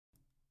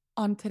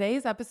On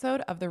today's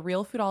episode of the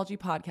Real Foodology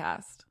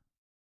podcast.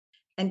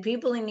 And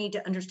people need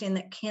to understand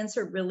that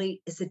cancer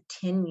really is a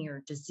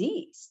 10-year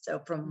disease. So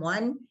from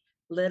one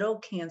little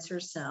cancer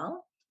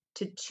cell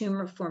to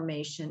tumor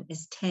formation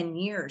is 10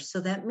 years. So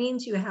that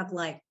means you have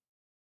like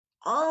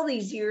all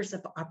these years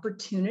of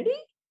opportunity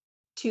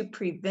to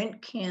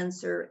prevent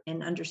cancer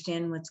and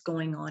understand what's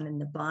going on in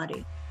the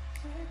body.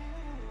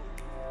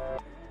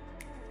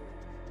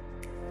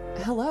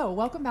 Hello,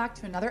 welcome back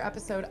to another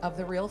episode of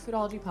the Real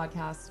Foodology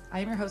podcast.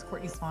 I am your host,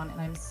 Courtney Swan, and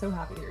I'm so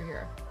happy that you're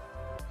here.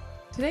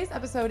 Today's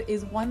episode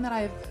is one that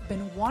I've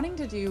been wanting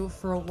to do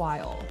for a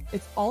while.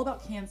 It's all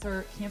about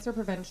cancer, cancer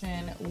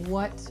prevention,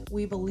 what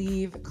we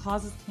believe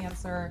causes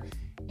cancer,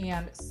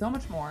 and so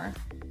much more.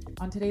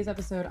 On today's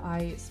episode,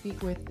 I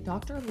speak with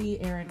Dr. Lee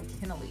Erin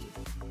Connealy.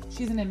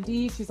 She's an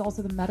MD. She's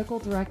also the medical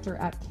director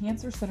at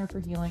Cancer Center for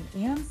Healing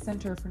and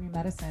Center for New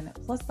Medicine,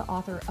 plus the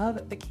author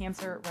of The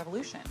Cancer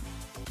Revolution.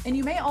 And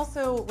you may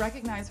also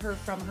recognize her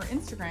from her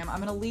Instagram. I'm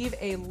going to leave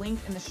a link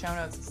in the show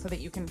notes so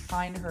that you can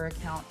find her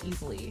account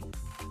easily.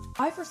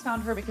 I first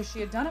found her because she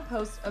had done a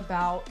post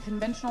about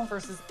conventional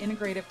versus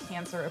integrative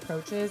cancer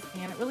approaches,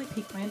 and it really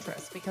piqued my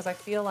interest because I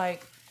feel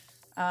like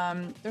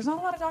there's not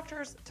a lot of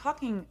doctors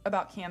talking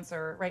about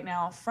cancer right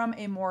now from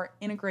a more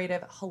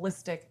integrative,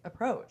 holistic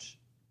approach.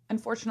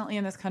 Unfortunately,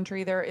 in this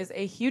country, there is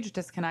a huge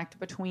disconnect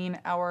between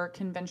our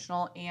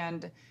conventional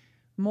and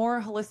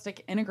more holistic,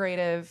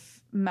 integrative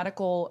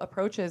medical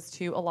approaches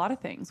to a lot of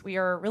things. We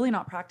are really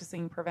not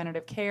practicing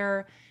preventative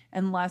care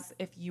unless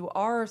if you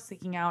are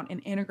seeking out an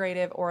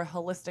integrative or a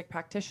holistic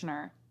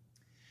practitioner.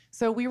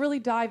 So we really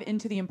dive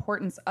into the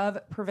importance of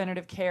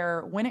preventative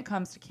care when it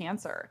comes to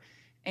cancer.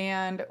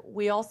 And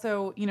we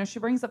also, she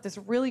brings up this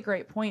really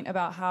great point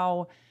about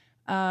how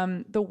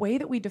the way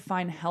that we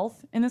define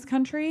health in this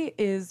country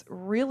is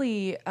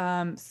really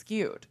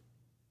skewed.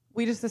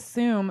 We just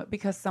assume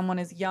because someone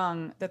is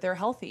young that they're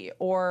healthy,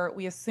 or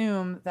we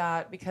assume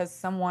that because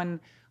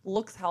someone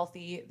looks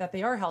healthy that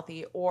they are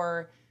healthy,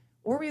 or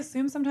we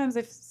assume sometimes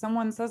if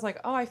someone says like,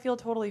 oh, I feel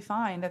totally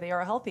fine, that they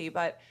are healthy.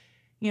 But,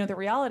 the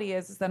reality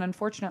is that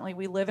unfortunately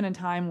we live in a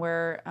time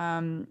where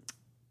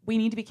we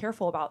need to be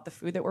careful about the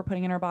food that we're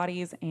putting in our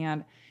bodies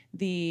and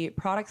the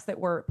products that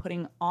we're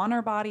putting on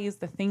our bodies,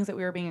 the things that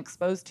we are being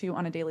exposed to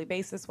on a daily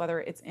basis, whether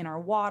it's in our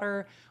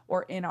water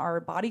or in our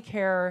body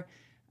care,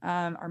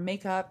 our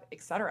makeup,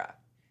 etc.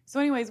 So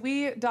anyways,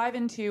 we dive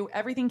into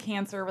everything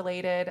cancer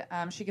related.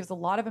 She gives a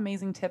lot of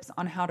amazing tips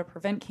on how to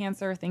prevent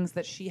cancer, things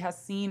that she has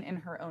seen in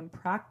her own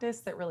practice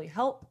that really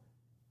help.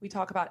 We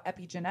talk about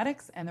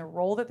epigenetics and the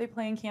role that they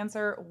play in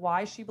cancer,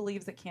 why she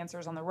believes that cancer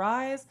is on the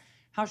rise,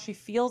 how she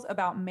feels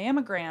about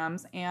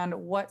mammograms and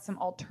what some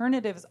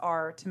alternatives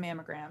are to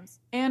mammograms,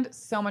 and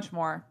so much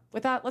more.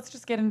 With that, let's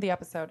just get into the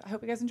episode. I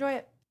hope you guys enjoy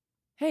it.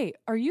 Hey,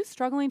 are you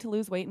struggling to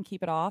lose weight and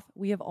keep it off?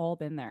 We have all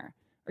been there.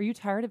 Are you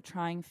tired of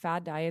trying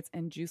fad diets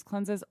and juice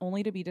cleanses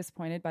only to be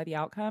disappointed by the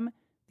outcome?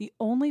 The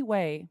only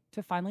way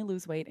to finally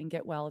lose weight and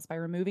get well is by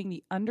removing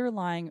the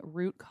underlying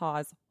root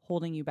cause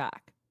holding you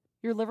back.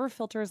 Your liver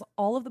filters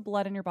all of the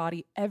blood in your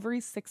body every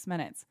 6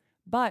 minutes,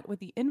 but with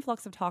the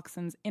influx of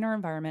toxins in our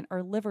environment,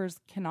 our livers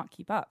cannot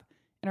keep up,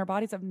 and our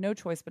bodies have no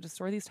choice but to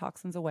store these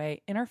toxins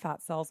away in our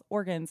fat cells,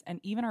 organs,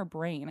 and even our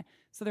brain,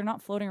 so they're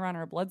not floating around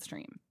our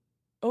bloodstream.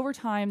 Over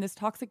time, this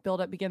toxic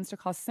buildup begins to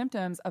cause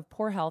symptoms of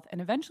poor health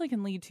and eventually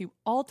can lead to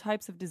all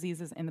types of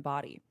diseases in the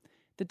body.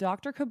 The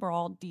Dr.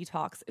 Cabral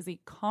Detox is a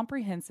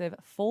comprehensive,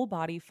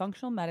 full-body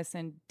functional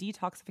medicine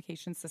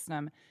detoxification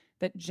system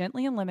that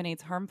gently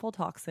eliminates harmful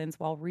toxins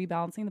while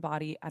rebalancing the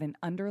body at an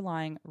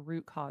underlying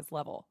root cause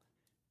level.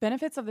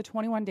 Benefits of the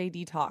 21-day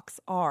detox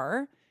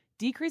are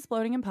decrease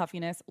bloating and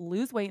puffiness,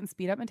 lose weight and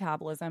speed up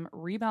metabolism,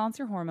 rebalance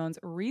your hormones,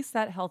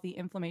 reset healthy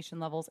inflammation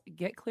levels,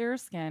 get clearer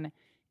skin,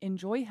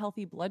 enjoy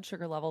healthy blood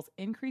sugar levels,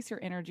 increase your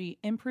energy,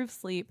 improve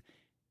sleep,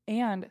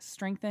 and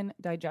strengthen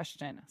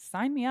digestion.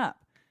 Sign me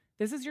up.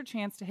 This is your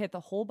chance to hit the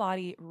whole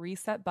body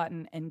reset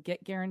button and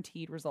get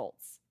guaranteed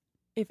results.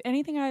 If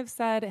anything I've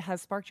said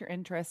has sparked your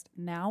interest,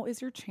 now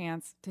is your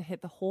chance to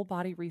hit the whole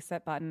body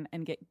reset button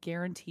and get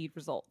guaranteed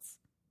results.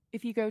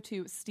 If you go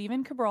to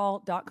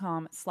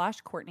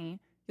stevencabral.com/Courtney,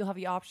 you'll have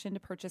the option to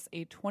purchase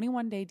a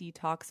 21-day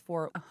detox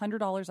for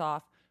 $100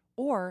 off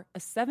or a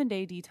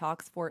 7-day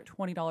detox for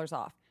 $20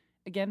 off.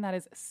 Again, that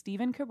is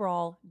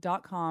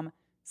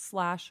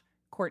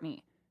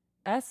stevencabral.com/Courtney.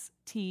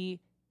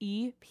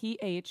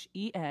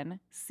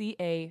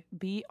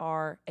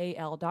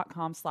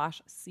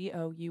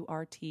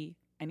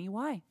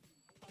 STEPHENCABRAL.com/COURTNEY.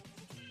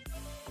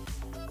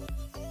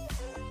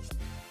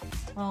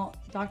 Well,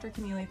 Dr.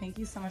 Connealy, thank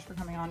you so much for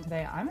coming on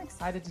today. I'm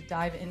excited to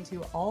dive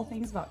into all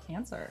things about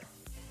cancer.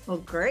 Well,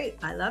 great.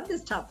 I love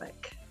this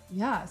topic.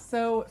 Yeah.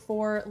 So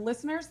for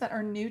listeners that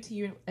are new to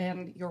you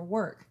and your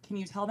work, can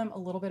you tell them a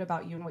little bit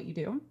about you and what you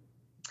do?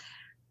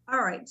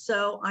 All right.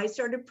 So I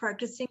started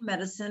practicing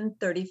medicine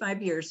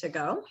 35 years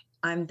ago.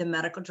 I'm the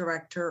medical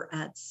director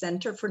at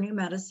Center for New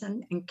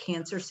Medicine and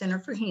Cancer Center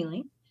for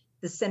Healing.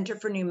 The Center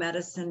for New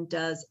Medicine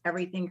does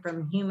everything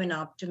from human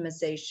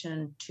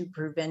optimization to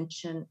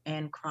prevention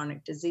and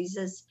chronic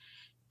diseases.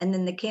 And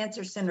then the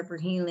Cancer Center for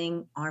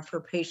Healing are for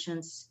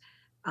patients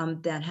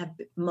that have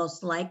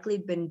most likely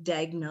been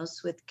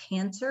diagnosed with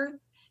cancer,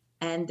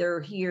 and they're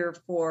here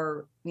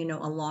for, a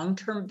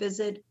long-term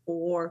visit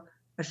or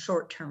a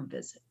short-term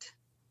visit.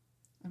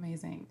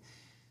 Amazing.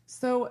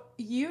 So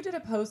you did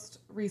a post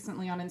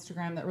recently on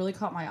Instagram that really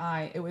caught my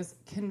eye. It was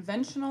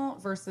conventional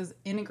versus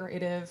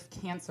integrative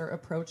cancer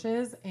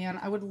approaches. And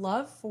I would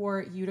love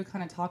for you to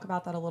kind of talk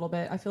about that a little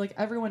bit. I feel like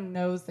everyone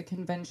knows the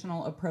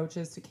conventional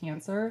approaches to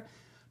cancer,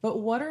 but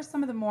what are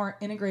some of the more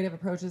integrative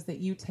approaches that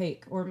you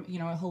take, or, a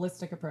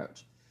holistic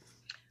approach?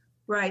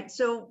 Right.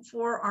 So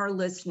for our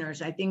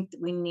listeners, I think that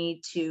we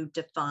need to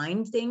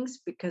define things,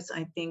 because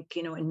I think,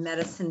 in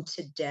medicine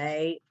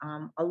today,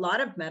 a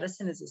lot of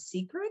medicine is a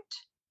secret.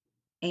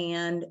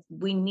 And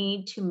we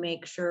need to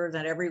make sure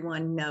that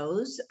everyone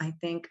knows, I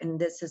think, and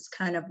this is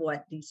kind of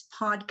what these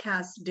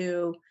podcasts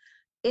do,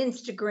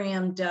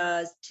 Instagram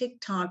does,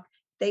 TikTok,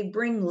 they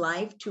bring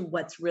life to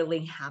what's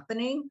really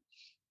happening.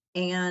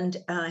 And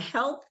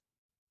health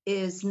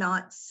is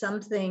not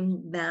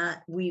something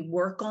that we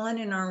work on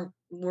in our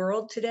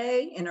world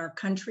today, in our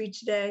country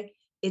today.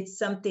 It's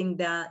something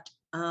that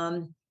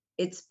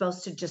it's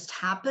supposed to just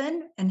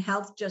happen, and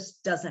health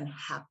just doesn't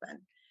happen.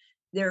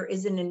 There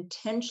is an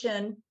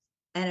intention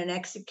and an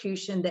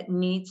execution that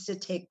needs to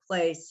take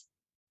place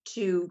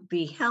to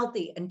be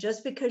healthy. And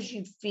just because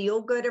you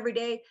feel good every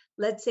day,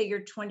 let's say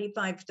you're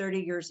 25, 30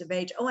 years of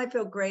age, oh, I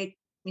feel great.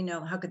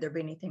 How could there be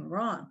anything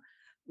wrong?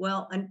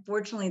 Well,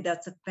 unfortunately,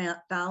 that's a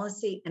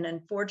fallacy. And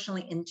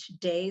unfortunately, in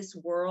today's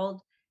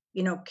world,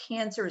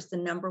 cancer is the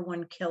number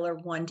one killer,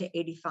 1 to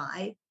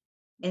 85.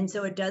 And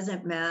so it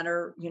doesn't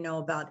matter,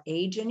 about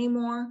age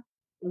anymore.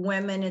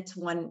 Women, it's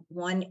one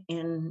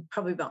in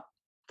probably about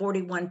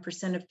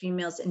 41% of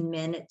females, and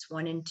men, it's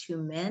 1 in 2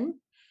 men.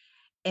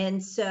 And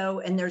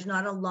there's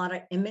not a lot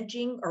of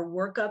imaging or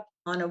workup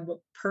on a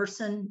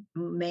person,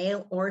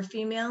 male or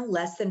female,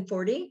 less than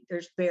 40.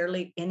 There's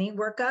barely any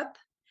workup.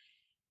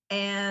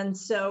 And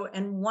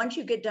once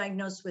you get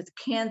diagnosed with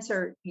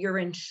cancer, you're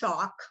in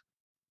shock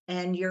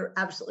and you're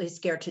absolutely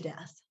scared to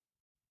death.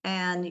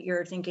 And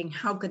you're thinking,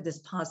 how could this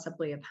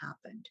possibly have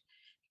happened?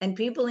 And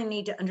people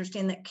need to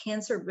understand that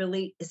cancer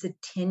really is a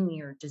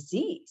 10-year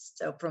disease.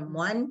 So from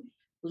one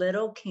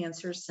little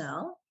cancer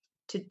cell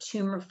to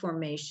tumor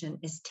formation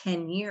is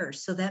 10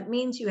 years. So that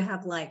means you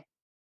have like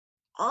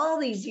all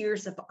these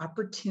years of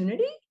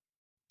opportunity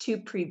to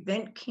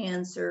prevent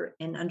cancer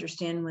and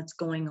understand what's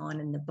going on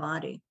in the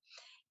body.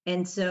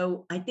 And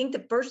so I think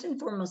the first and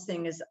foremost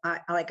thing is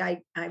I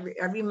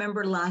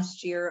remember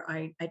last year,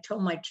 I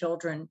told my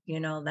children,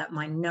 that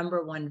my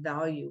number one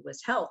value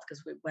was health,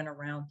 because we went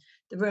around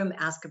the room,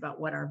 asked about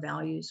what our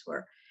values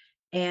were.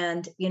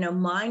 And,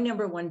 my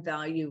number one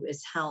value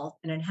is health.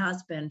 And it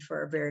has been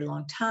for a very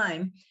long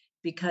time,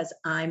 because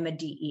I'm a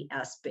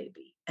DES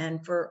baby.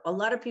 And for a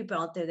lot of people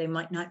out there, they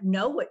might not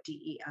know what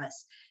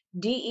DES.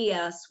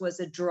 DES was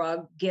a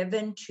drug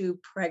given to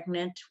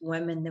pregnant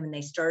women when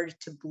they started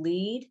to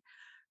bleed.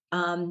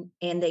 And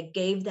they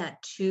gave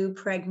that to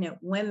pregnant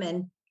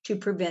women to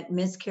prevent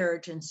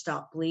miscarriage and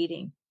stop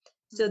bleeding.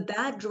 So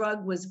that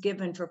drug was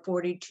given for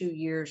 42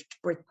 years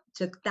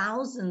to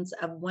thousands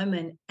of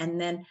women.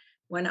 And then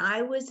when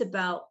I was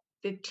about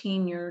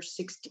 15 years,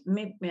 16,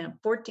 maybe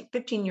 14,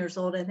 15 years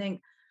old, I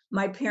think,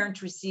 my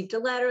parents received a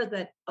letter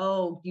that,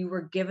 oh, you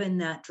were given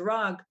that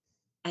drug,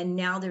 and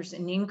now there's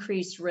an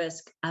increased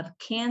risk of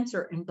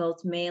cancer in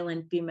both male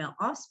and female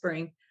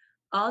offspring.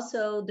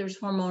 Also, there's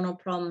hormonal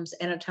problems,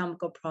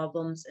 anatomical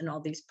problems, and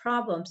all these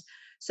problems.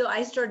 So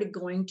I started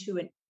going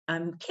to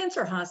a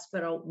cancer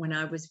hospital when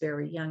I was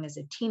very young, as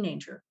a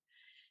teenager.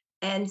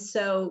 And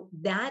so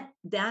that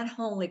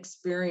whole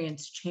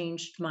experience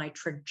changed my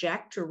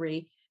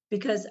trajectory,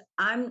 because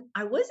I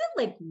wasn't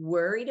like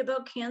worried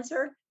about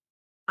cancer.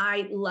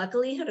 I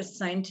luckily had a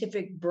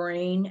scientific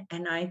brain,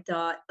 and I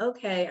thought,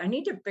 okay, I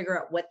need to figure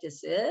out what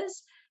this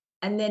is.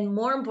 And then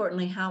more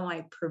importantly, how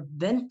I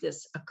prevent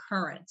this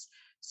occurrence.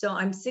 So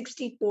I'm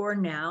 64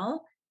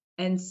 now.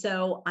 And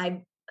so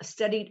I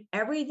studied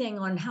everything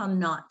on how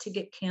not to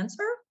get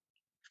cancer,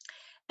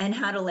 and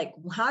how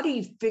do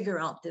you figure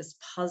out this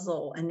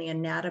puzzle and the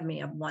anatomy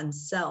of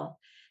oneself?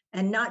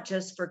 And not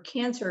just for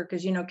cancer,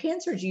 because,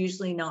 cancer is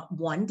usually not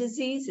one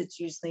disease. It's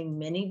usually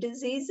many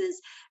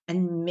diseases,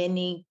 and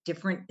many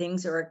different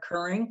things are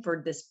occurring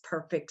for this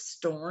perfect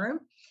storm.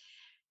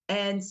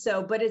 And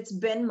so, but it's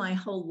been my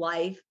whole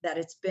life that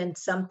it's been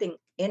something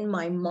in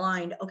my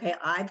mind. Okay,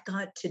 I've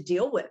got to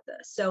deal with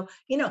this. So,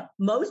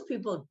 most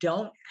people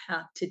don't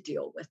have to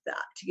deal with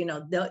that.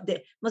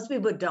 Most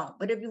people don't.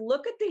 But if you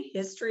look at the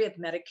history of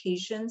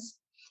medications,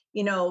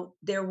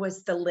 there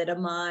was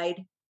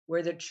thalidomide,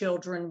 where the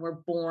children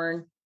were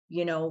born,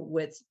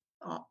 with,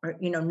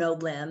 no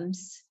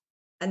limbs.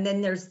 And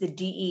then there's the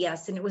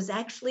DES, and it was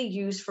actually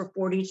used for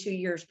 42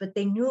 years, but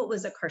they knew it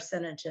was a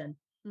carcinogen.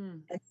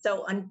 And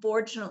so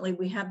unfortunately,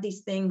 we have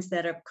these things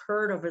that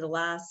occurred over the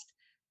last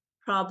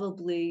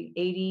probably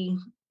 80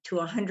 to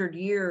 100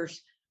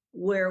 years,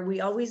 where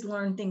we always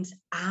learn things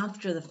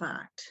after the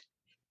fact.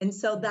 And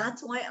so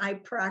that's why I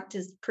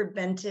practice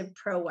preventive,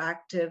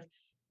 proactive,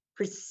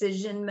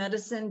 precision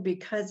medicine,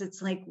 because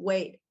it's like,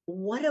 wait,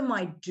 what am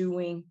I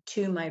doing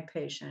to my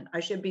patient? I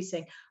should be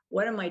saying,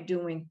 what am I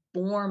doing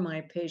for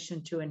my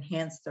patient to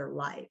enhance their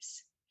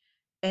lives?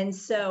 And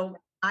so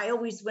I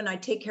always, when I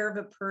take care of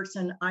a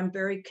person, I'm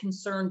very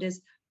concerned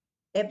is,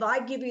 if I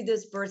give you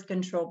this birth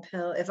control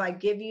pill, if I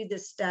give you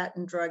this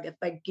statin drug, if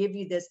I give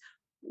you this,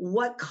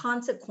 what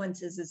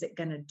consequences is it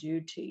going to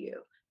do to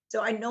you?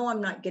 So I know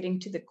I'm not getting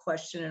to the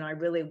question, and I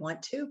really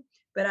want to,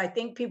 but I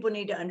think people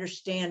need to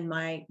understand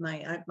my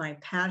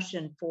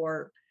passion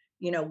for,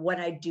 what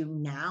I do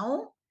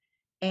now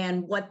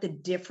and what the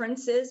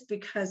difference is,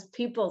 because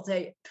people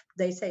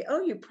they say,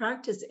 oh, you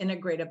practice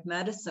integrative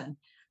medicine.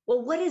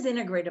 Well, what is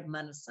integrative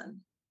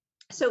medicine?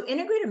 So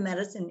integrative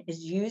medicine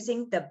is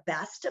using the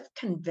best of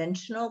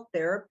conventional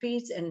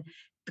therapies and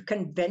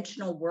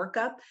conventional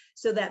workup.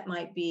 So that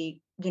might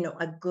be,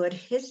 a good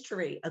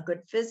history, a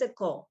good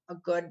physical, a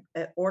good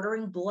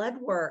ordering blood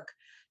work,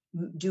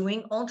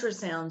 doing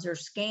ultrasounds or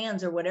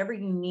scans or whatever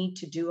you need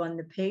to do on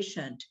the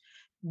patient,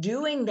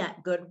 doing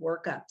that good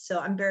workup. So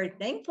I'm very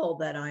thankful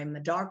that I'm a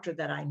doctor,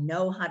 that I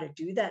know how to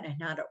do that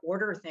and how to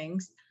order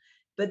things.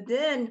 But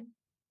then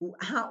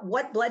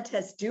what blood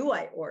tests do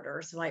I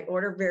order? So I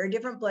order very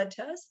different blood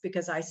tests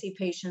because I see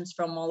patients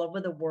from all over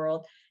the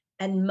world.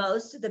 And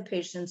most of the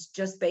patients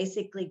just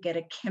basically get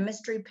a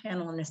chemistry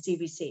panel and a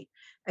CBC.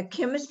 A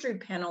chemistry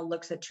panel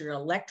looks at your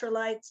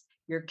electrolytes,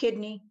 your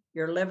kidney,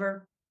 your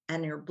liver,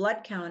 and your blood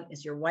count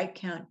is your white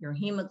count, your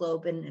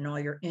hemoglobin, and all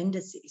your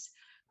indices.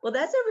 Well,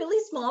 that's a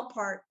really small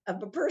part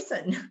of a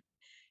person.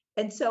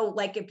 And so,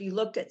 like, if you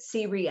looked at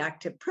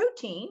C-reactive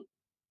protein,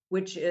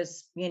 which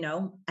is,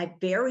 a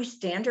very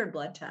standard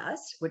blood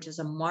test, which is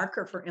a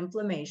marker for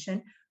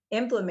inflammation.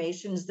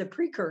 Inflammation is the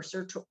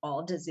precursor to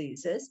all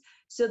diseases.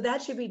 So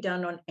that should be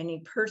done on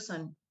any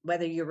person,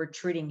 whether you were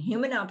treating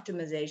human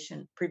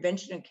optimization,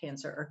 prevention of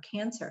cancer, or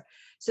cancer.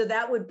 So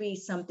that would be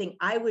something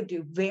I would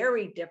do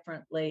very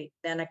differently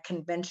than a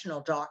conventional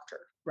doctor,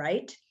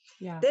 right?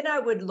 Yeah. Then I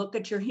would look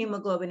at your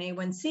hemoglobin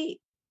A1C,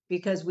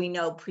 because we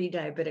know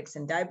pre-diabetics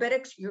and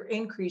diabetics, you're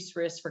increased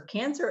risk for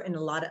cancer and a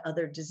lot of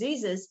other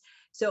diseases.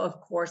 So of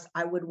course,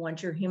 I would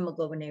want your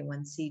hemoglobin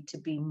A1C to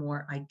be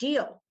more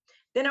ideal.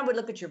 Then I would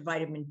look at your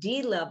vitamin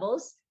D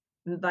levels,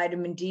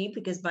 vitamin D,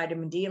 because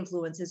vitamin D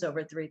influences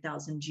over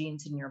 3,000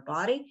 genes in your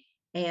body.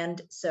 And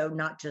so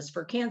not just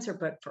for cancer,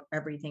 but for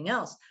everything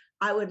else.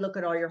 I would look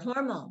at all your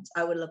hormones.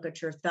 I would look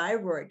at your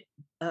thyroid,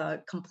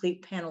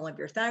 complete panel of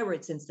your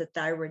thyroid, since the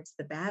thyroid's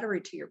the battery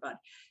to your body.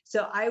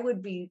 So I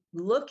would be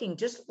looking,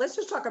 let's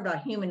just talk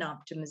about human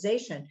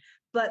optimization.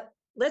 But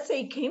let's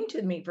say you came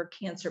to me for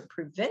cancer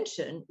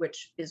prevention,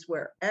 which is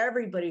where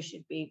everybody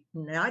should be,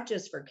 not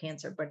just for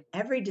cancer, but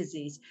every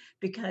disease,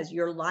 because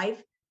your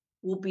life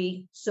will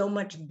be so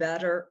much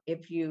better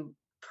if you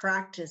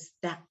practice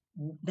that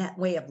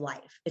way of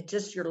life.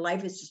 Your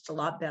life is just a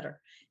lot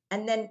better.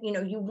 And then,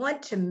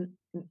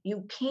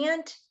 you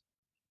can't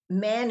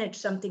manage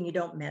something you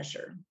don't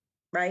measure,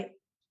 right?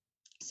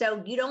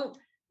 So you don't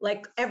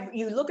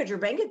you look at your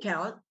bank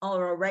account on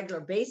a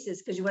regular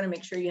basis because you want to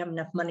make sure you have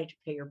enough money to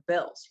pay your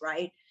bills,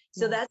 right?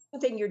 So that's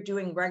something you're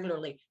doing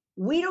regularly.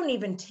 We don't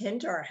even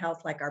tend to our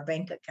health like our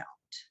bank account,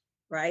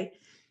 right?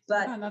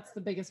 But and that's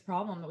the biggest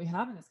problem that we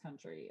have in this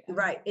country.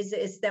 Right.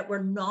 Is that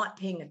we're not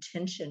paying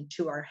attention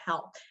to our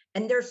health.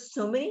 And there's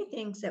so many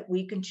things that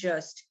we can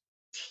just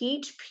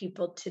teach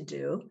people to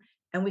do,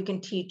 and we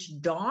can teach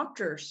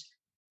doctors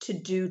to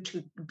do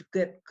to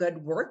get good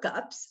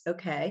workups.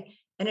 Okay.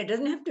 And it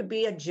doesn't have to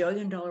be $1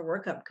 jillion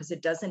workup, because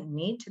it doesn't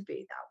need to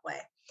be that way.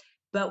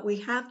 But we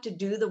have to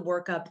do the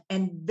workup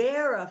and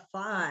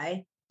verify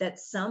that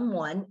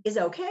someone is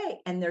okay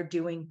and they're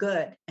doing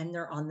good and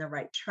they're on the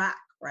right track,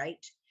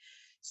 right?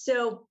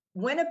 So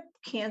when a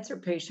cancer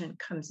patient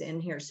comes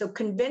in here, so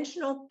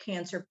conventional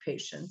cancer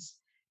patients,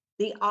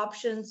 the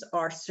options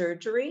are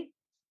surgery,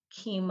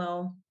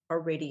 chemo, or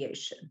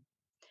radiation.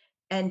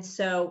 And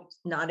so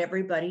not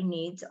everybody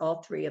needs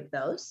all three of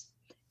those.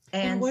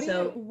 And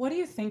what do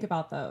you think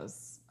about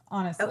those,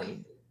 honestly? Okay.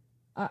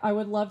 I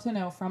would love to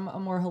know from a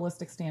more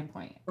holistic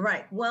standpoint.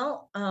 Right.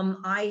 Well,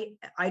 I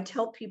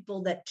tell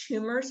people that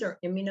tumors are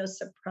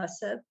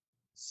immunosuppressive.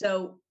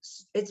 So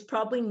it's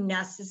probably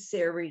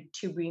necessary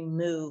to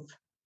remove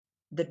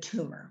the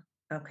tumor.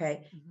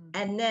 Okay.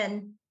 Mm-hmm. And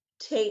then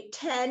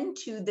tend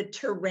to the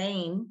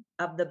terrain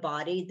of the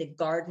body, the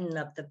garden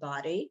of the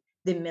body,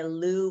 the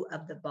milieu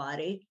of the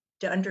body,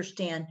 to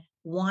understand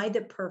why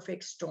the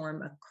perfect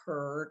storm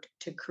occurred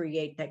to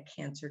create that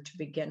cancer to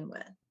begin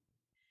with.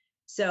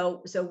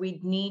 So we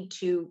need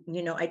to,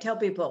 I tell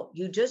people,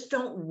 you just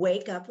don't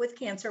wake up with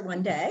cancer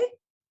one day.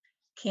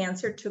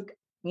 Cancer took,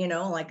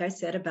 like I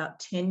said, about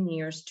 10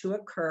 years to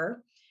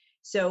occur.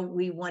 So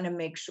we want to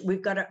make sure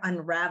we've got to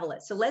unravel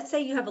it. So let's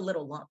say you have a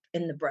little lump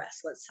in the breast.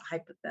 Let's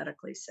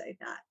hypothetically say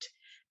that.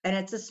 And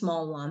it's a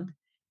small lump.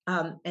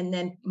 And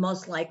then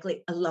most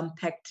likely a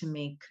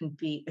lumpectomy can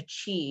be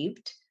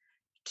achieved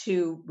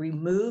to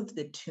remove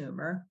the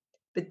tumor.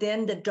 But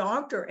then the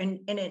doctor,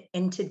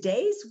 in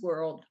today's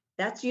world,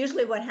 That's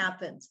usually what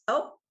happens.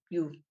 Oh,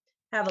 you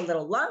have a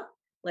little lump.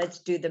 Let's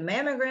do the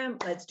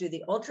mammogram. Let's do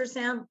the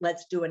ultrasound.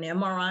 Let's do an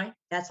MRI.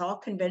 That's all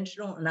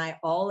conventional. And I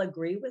all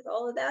agree with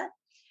all of that.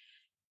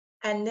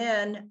 And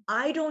then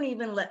I don't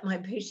even let my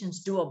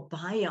patients do a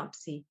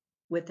biopsy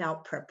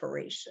without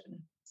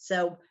preparation.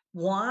 So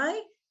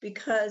why?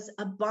 Because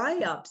a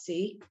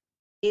biopsy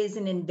is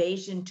an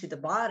invasion to the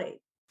body.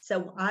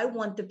 So I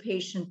want the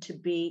patient to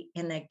be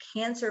in a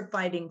cancer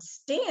fighting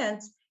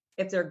stance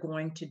if they're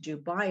going to do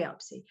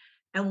biopsy.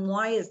 And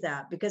why is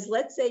that? Because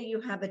let's say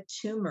you have a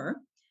tumor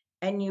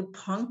and you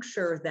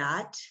puncture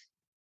that,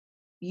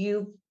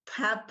 you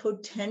have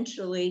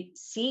potentially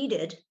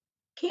seeded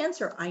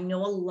cancer. I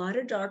know a lot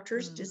of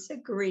doctors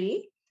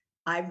disagree.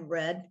 I've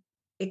read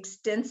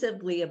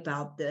extensively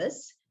about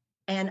this,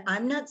 and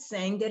I'm not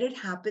saying that it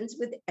happens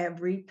with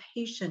every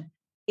patient.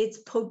 It's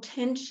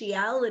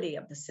potentiality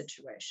of the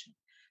situation.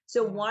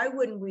 So why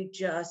wouldn't we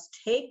just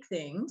take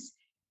things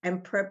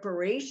and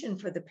preparation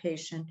for the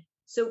patient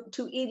so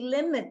to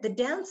eliminate the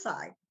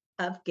downside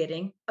of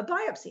getting a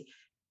biopsy?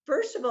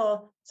 First of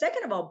all,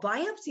 second of all,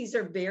 biopsies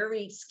are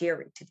very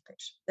scary to the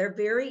patient. They're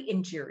very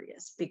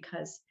injurious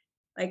because,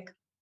 like,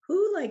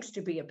 who likes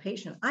to be a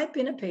patient? I've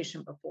been a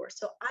patient before,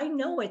 so I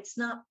know it's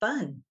not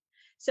fun.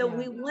 So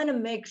we want to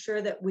make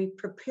sure that we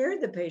prepare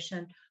the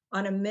patient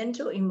on a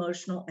mental,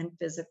 emotional, and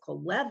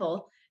physical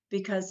level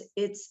because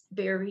it's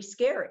very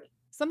scary.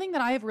 Something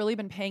that I have really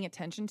been paying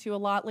attention to a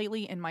lot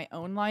lately in my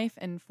own life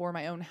and for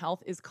my own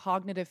health is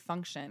cognitive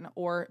function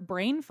or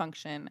brain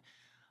function.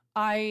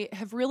 I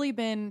have really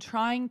been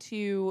trying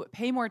to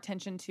pay more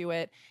attention to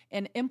it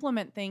and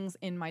implement things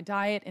in my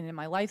diet and in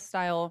my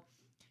lifestyle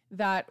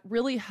that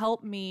really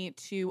help me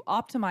to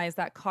optimize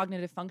that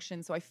cognitive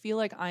function. So I feel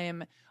like I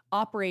am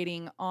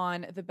operating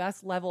on the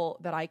best level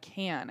that I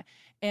can.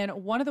 And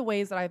one of the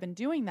ways that I've been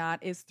doing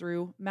that is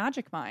through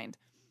Magic Mind.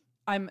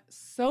 I'm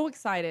so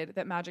excited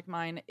that Magic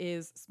Mind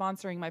is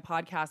sponsoring my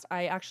podcast.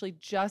 I actually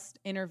just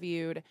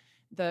interviewed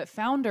the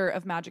founder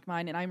of Magic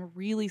Mind, and I'm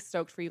really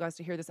stoked for you guys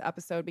to hear this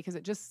episode because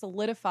it just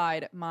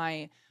solidified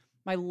my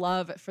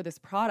love for this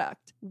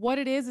product. What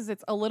it is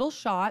it's a little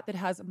shot that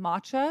has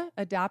matcha,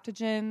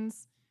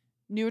 adaptogens,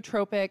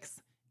 nootropics,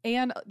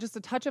 and just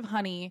a touch of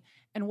honey.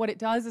 And what it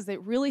does is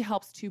it really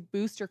helps to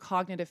boost your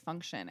cognitive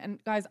function.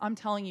 And guys, I'm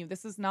telling you,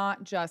 this is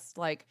not just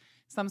like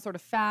some sort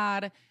of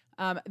fad.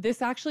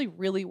 This actually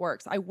really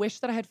works. I wish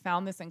that I had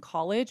found this in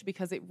college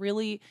because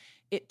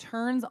it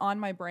turns on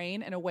my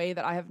brain in a way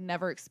that I have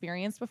never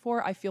experienced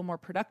before. I feel more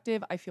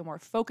productive. I feel more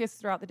focused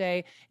throughout the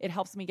day. It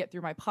helps me get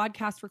through my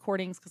podcast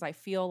recordings because I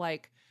feel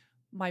like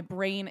my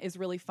brain is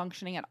really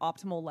functioning at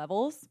optimal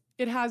levels.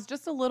 It has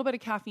just a little bit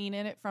of caffeine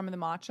in it from the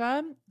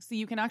matcha. So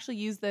you can actually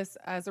use this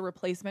as a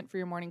replacement for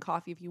your morning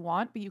coffee if you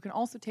want, but you can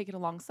also take it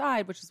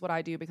alongside, which is what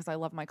I do because I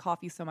love my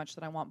coffee so much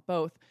that I want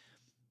both.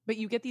 But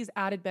you get these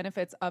added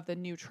benefits of the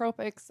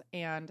nootropics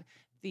and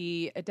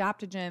the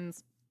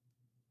adaptogens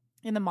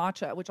in the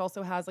matcha, which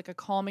also has like a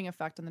calming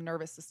effect on the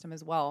nervous system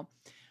as well.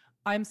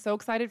 I'm so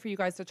excited for you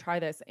guys to try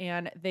this.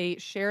 And they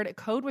shared a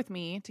code with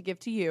me to give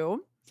to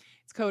you.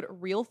 It's code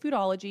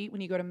REALFoodology when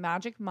you go to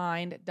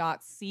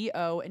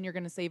magicmind.co and you're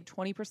going to save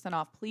 20%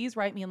 off. Please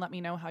write me and let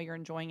me know how you're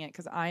enjoying it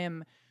because I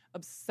am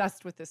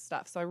obsessed with this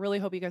stuff. So I really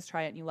hope you guys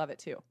try it and you love it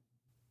too.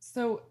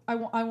 So I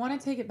want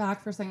to take it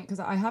back for a second because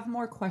I have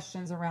more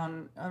questions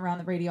around the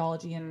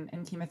radiology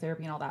and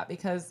chemotherapy and all that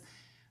because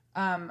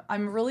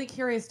I'm really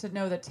curious to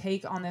know the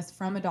take on this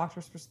from a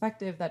doctor's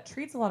perspective that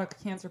treats a lot of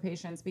cancer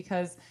patients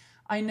because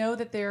I know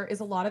that there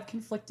is a lot of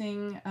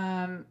conflicting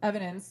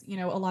evidence. You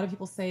know, a lot of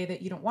people say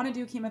that you don't want to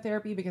do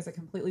chemotherapy because it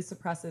completely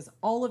suppresses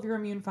all of your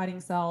immune fighting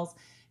cells.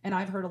 And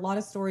I've heard a lot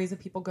of stories of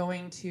people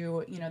going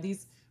to,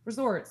 these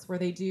resorts where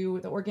they do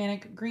the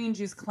organic green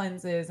juice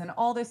cleanses and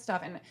all this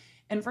stuff.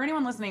 And for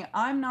anyone listening,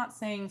 I'm not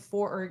saying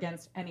for or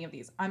against any of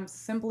these. I'm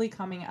simply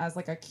coming as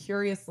like a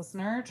curious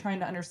listener,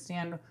 trying to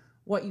understand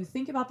what you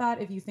think about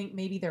that. If you think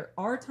maybe there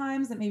are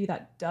times that maybe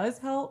that does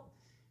help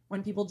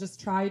when people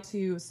just try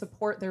to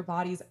support their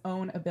body's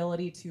own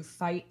ability to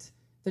fight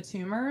the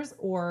tumors,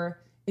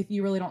 or if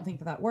you really don't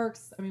think that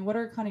works. I mean, what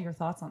are kind of your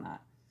thoughts on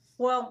that?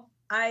 Well,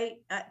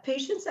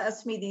 patients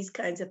ask me these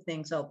kinds of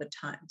things all the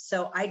time.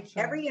 So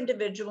every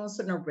individual is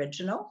an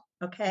original,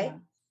 okay? Yeah.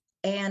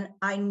 And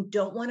I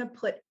don't want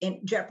to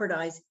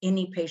jeopardize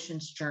any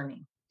patient's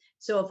journey.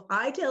 So if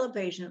I tell a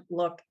patient,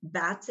 look,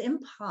 that's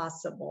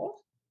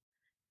impossible,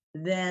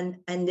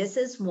 then, and this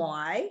is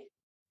why,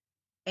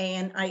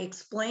 and I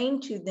explain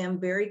to them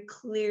very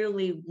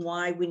clearly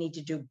why we need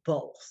to do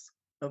both,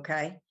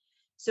 okay?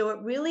 So it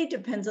really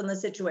depends on the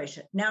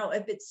situation. Now,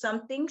 if it's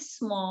something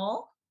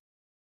small,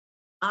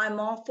 I'm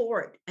all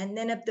for it. And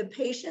then if the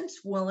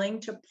patient's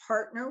willing to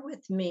partner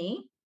with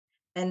me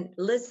and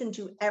listen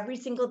to every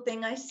single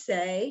thing I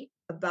say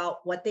about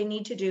what they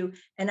need to do,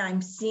 and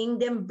I'm seeing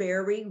them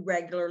very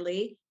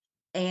regularly,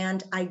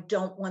 and I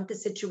don't want the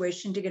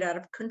situation to get out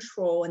of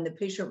control, and the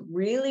patient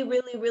really,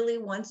 really, really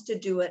wants to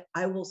do it,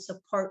 I will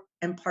support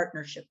and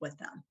partnership with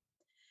them.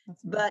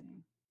 But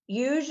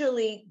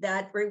usually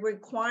that will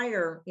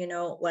require,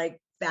 like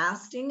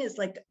fasting is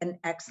like an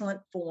excellent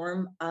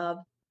form of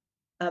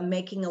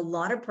making a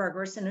lot of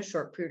progress in a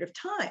short period of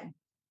time.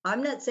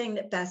 I'm not saying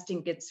that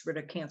fasting gets rid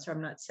of cancer.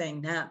 I'm not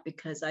saying that,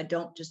 because I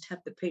don't just have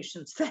the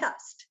patients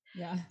fast.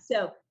 Yeah.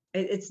 So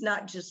it's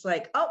not just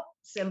like, oh,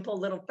 simple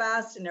little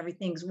fast and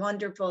everything's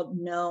wonderful.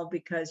 No,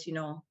 because,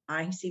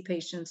 I see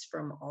patients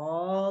from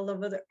all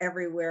over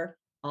everywhere,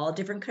 all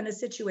different kind of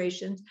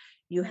situations.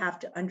 You have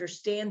to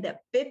understand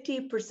that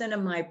 50%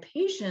 of my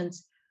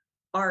patients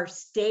are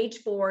stage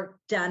 4,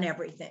 done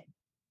everything.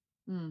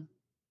 Mm.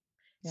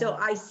 So Yeah.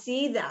 I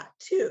see that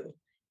too.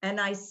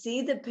 And I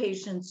see the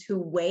patients who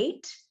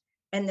wait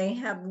and they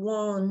have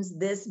wounds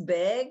this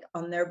big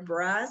on their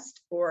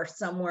breast or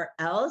somewhere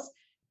else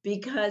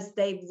because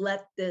they've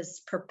let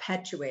this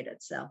perpetuate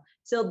itself.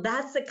 So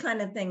that's the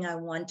kind of thing I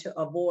want to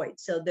avoid.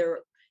 So they're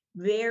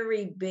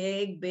very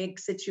big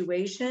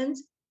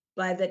situations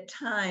by the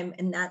time,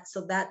 and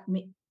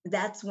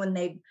that's when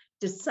they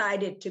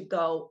decided to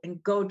go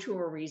to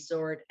a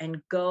resort and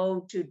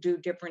go to do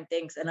different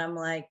things. And I'm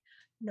like,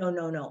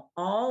 no.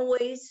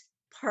 Always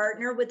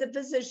partner with a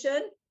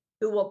physician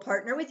who will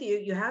partner with you.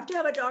 You have to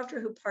have a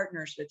doctor who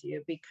partners with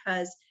you,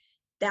 because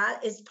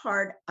that is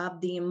part of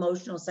the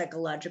emotional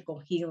psychological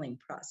healing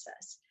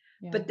process.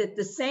 Yeah. But at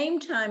the same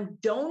time,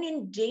 don't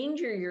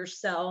endanger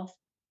yourself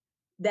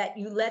that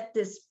you let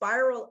this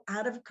spiral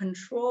out of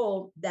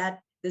control,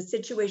 that the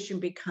situation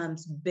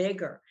becomes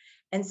bigger.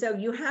 And so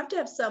you have to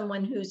have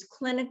someone who's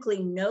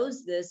clinically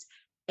knows this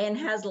and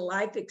has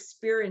life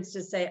experience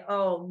to say,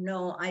 oh,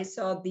 no, I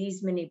saw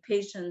these many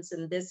patients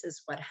and this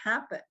is what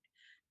happened.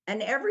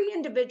 And every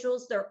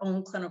individual's their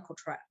own clinical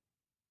trial.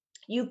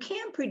 You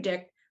can't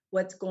predict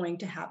what's going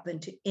to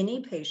happen to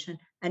any patient,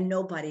 and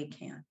nobody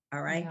can,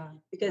 all right? Yeah,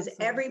 because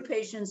absolutely. every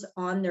patient's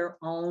on their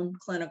own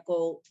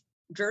clinical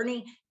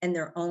journey and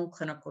their own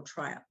clinical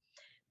trial.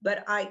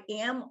 But I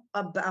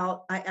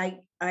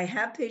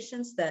have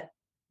patients that,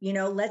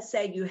 let's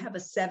say you have a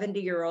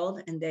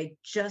 70-year-old and they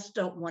just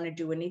don't want to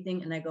do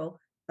anything. And I go,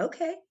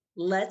 okay,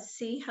 let's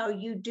see how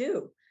you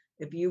do.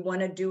 If you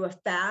want to do a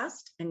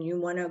fast and you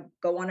want to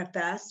go on a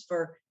fast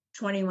for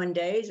 21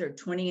 days or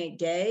 28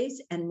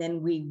 days, and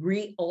then we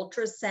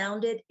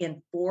re-ultrasound it in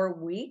 4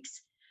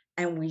 weeks,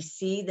 and we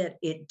see that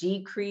it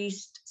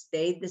decreased,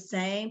 stayed the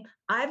same.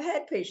 I've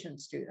had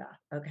patients do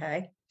that,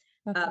 okay?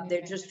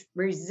 They're just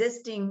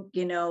resisting,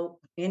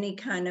 any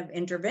kind of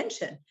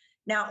intervention.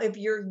 Now, if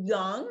you're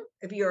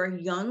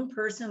a young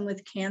person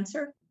with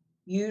cancer,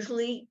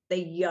 usually the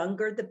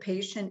younger the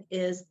patient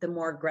is, the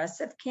more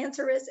aggressive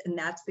cancer is. And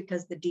that's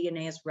because the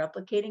DNA is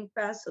replicating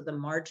fast. So the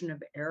margin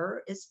of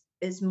error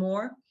is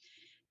more.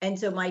 And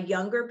so my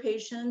younger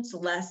patients,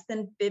 less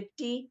than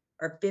 50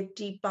 or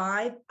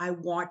 55, I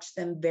watch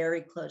them very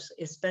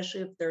closely,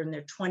 especially if they're in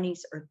their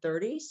 20s or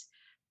 30s.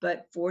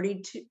 But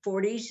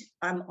 40s,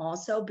 I'm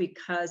also,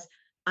 because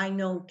I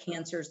know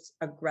cancer's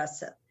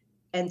aggressive.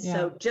 And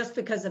so just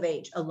because of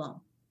age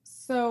alone.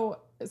 So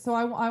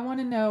I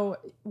want to know,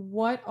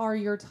 what are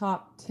your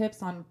top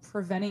tips on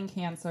preventing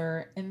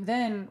cancer? And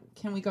then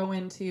can we go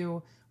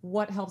into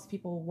what helps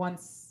people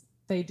once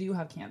they do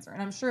have cancer?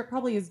 And I'm sure it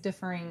probably is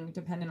differing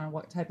depending on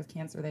what type of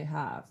cancer they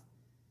have.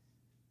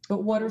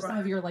 But what are some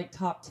of your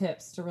top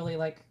tips to really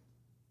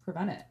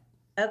prevent it?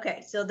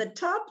 Okay. So the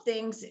top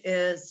things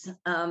is,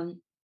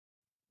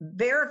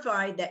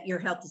 verify that your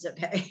health is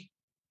okay.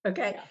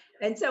 Okay. Yeah.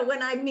 And so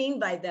what I mean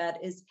by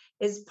that is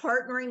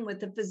partnering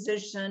with a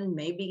physician,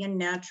 maybe a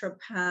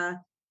naturopath,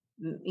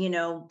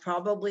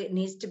 probably it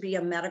needs to be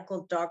a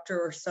medical doctor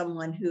or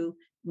someone who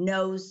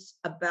knows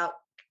about,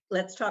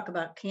 let's talk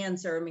about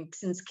cancer. I mean,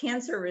 since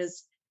cancer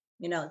is,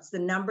 it's the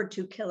number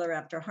 2 killer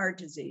after heart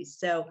disease.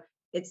 So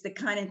it's the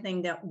kind of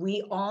thing that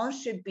we all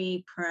should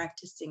be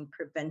practicing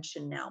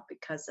prevention now,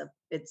 because of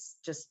it's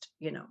just,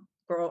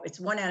 it's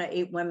 1 out of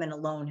 8 women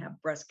alone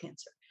have breast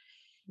cancer.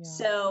 Yeah.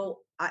 So,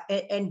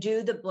 and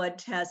do the blood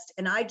test.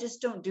 And I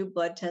just don't do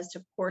blood tests.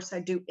 Of course, I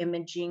do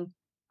imaging.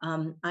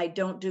 I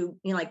don't do,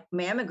 like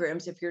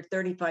mammograms. If you're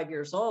 35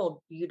 years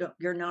old,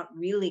 you're not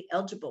really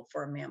eligible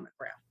for a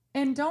mammogram.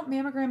 And don't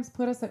mammograms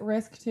put us at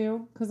risk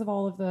too, because of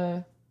all of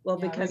the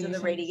because of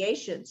the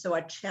radiation. So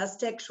a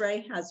chest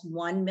X-ray has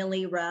 1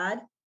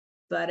 millirad,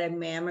 but a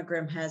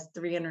mammogram has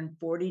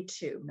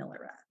 342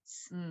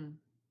 millirads. Mm.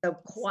 So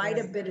quite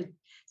a bit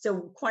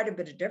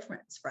of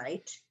difference,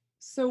 right?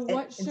 So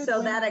what should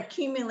that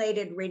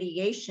accumulated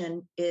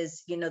radiation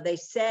is, they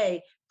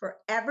say for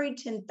every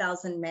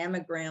 10,000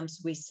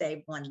 mammograms, we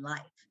save 1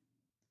 life.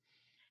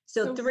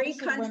 So 3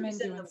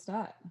 countries in the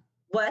instead?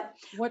 What?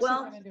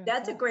 Well,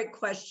 that's a great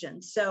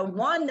question. So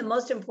one, the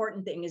most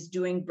important thing is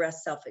doing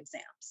breast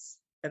self-exams.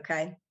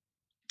 Okay.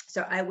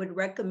 So I would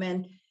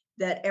recommend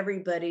that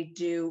everybody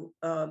do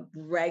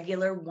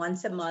regular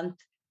once a month,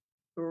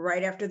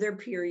 right after their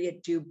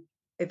period,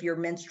 if you're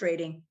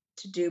menstruating,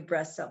 to do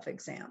breast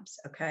self-exams.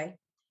 Okay.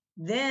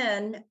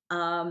 Then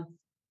that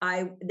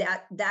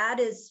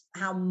is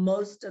how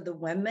most of the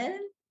women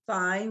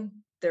find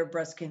their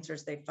breast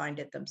cancers. They find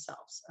it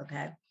themselves.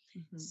 Okay.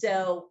 Mm-hmm.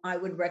 So I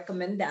would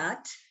recommend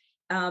that.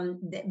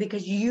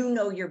 because you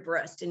know your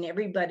breast, and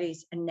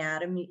everybody's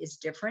anatomy is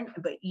different,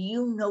 but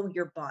you know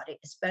your body,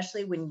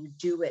 especially when you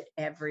do it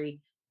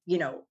every,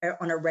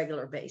 on a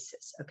regular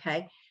basis.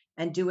 Okay.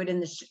 And do it in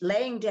the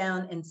laying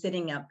down and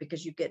sitting up,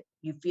 because you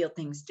feel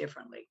things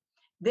differently.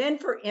 Then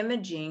for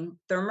imaging,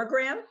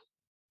 thermogram,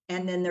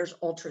 and then there's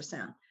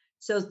ultrasound.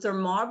 So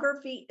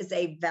thermography is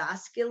a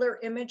vascular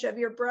image of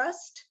your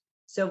breast.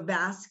 So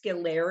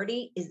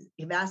vascularity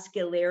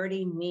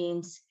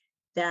means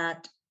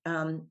that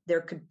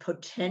there could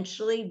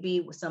potentially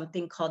be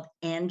something called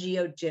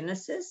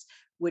angiogenesis,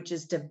 which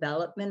is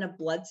development of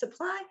blood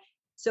supply.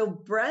 So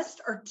breasts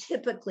are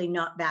typically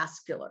not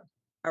vascular.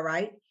 All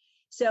right.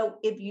 So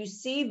if you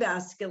see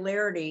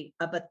vascularity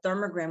of a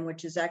thermogram,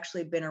 which has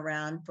actually been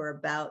around for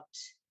about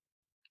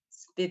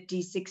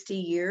 50, 60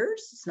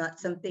 years, it's not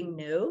something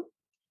new.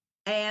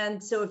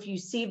 And so if you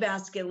see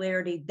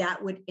vascularity,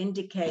 that would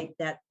indicate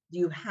that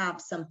you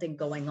have something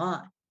going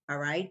on. All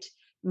right.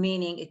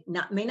 Meaning it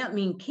may not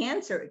mean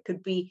cancer. It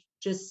could be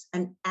just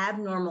an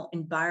abnormal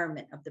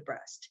environment of the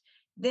breast.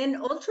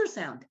 Then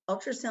ultrasound.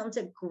 Ultrasound's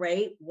a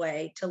great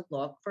way to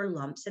look for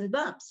lumps and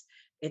bumps.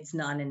 It's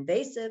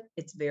non-invasive.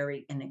 It's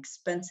very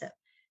inexpensive.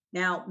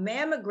 Now,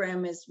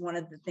 mammogram is one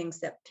of the things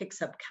that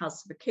picks up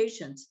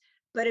calcifications.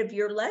 But if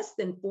you're less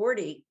than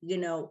 40,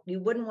 you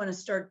wouldn't want to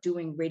start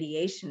doing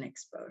radiation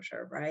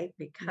exposure, right?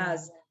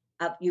 Because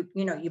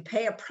you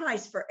pay a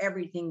price for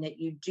everything that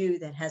you do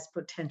that has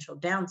potential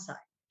downside.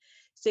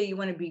 So you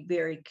want to be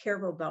very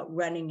careful about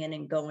running in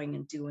and going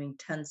and doing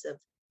tons of,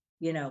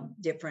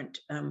 different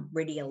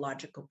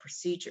radiological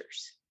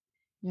procedures.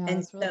 Yeah, And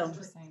that's really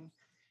interesting.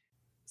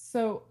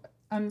 So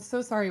I'm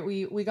so sorry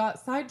we got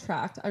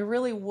sidetracked. I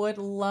really would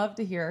love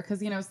to hear,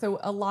 because so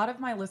a lot of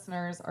my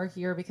listeners are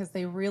here because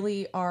they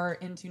really are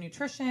into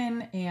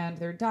nutrition and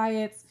their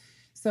diets.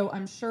 So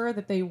I'm sure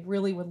that they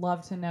really would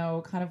love to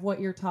know kind of what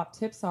your top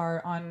tips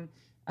are on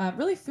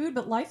really food,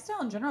 but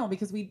lifestyle in general,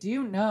 because we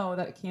do know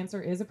that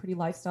cancer is a pretty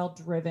lifestyle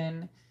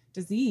driven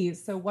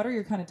disease. So what are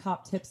your kind of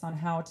top tips on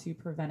how to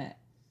prevent it?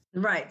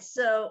 Right.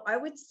 So I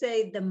would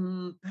say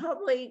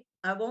probably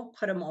I won't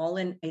put them all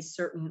in a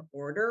certain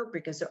order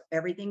because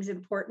everything's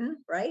important,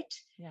 right?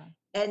 Yeah.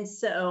 And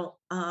so,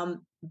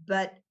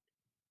 but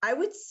I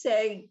would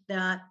say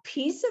that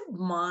peace of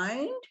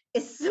mind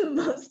is the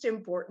most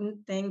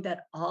important thing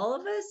that all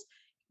of us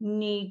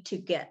need to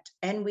get.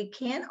 And we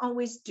can't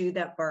always do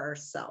that by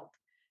ourselves.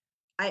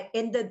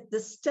 And the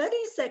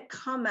studies that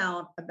come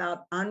out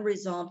about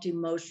unresolved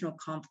emotional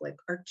conflict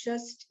are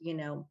just,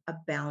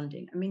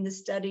 abounding. I mean, the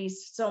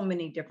studies, so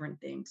many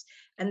different things.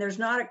 And there's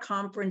not a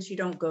conference you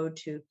don't go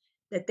to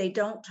that they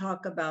don't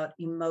talk about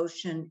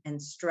emotion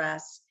and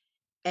stress.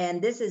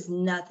 And this is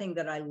nothing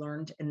that I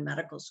learned in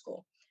medical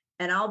school.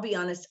 And I'll be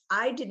honest,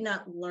 I did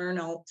not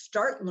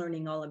start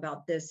learning all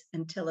about this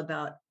until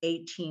about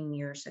 18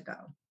 years ago.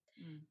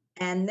 Mm.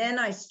 And then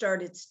I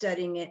started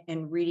studying it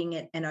and reading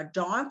it. And a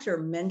doctor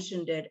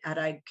mentioned it at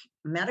a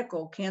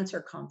medical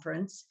cancer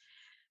conference.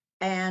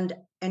 And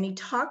he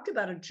talked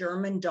about a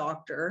German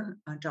doctor,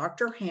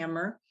 Dr.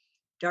 Hammer.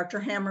 Dr.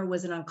 Hammer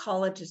was an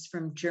oncologist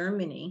from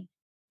Germany,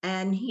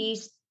 and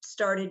he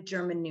started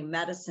German New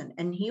Medicine.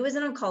 And he was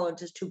an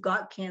oncologist who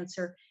got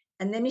cancer.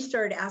 And then he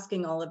started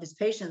asking all of his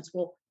patients,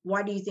 well,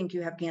 why do you think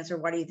you have cancer?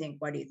 Why do you think?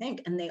 Why do you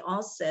think? And they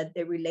all said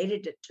they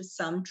related it to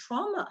some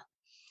trauma.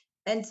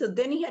 And so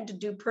then he had to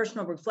do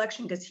personal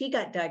reflection because he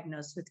got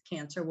diagnosed with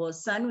cancer. Well,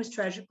 his son was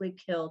tragically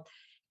killed.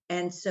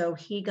 And so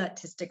he got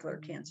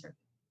testicular cancer.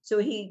 So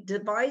he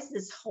devised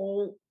this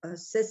whole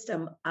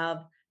system of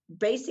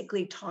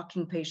basically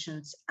talking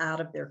patients out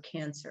of their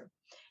cancer.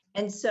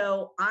 And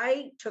so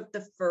I took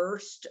the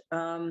first,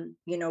 in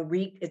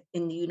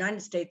the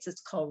United States,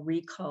 it's called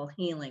Recall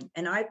Healing.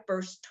 And I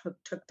first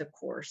took the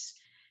course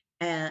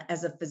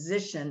as a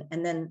physician.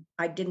 And then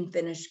I didn't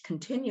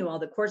continue all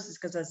the courses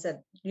because I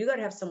said, you got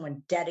to have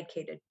someone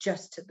dedicated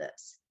just to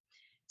this.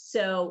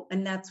 So,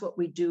 and that's what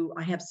we do.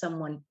 I have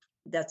someone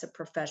that's a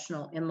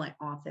professional in my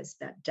office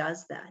that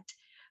does that.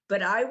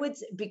 But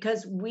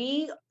because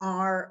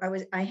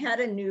I had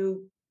a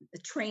new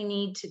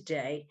trainee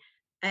today,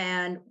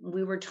 and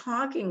we were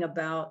talking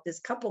about, this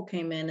couple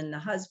came in and the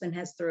husband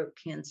has throat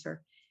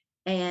cancer.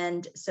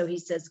 And so he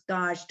says,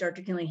 gosh,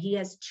 Dr.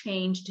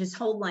 Connealy, his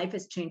whole life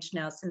has changed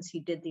now since he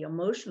did the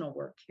emotional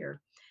work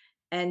here.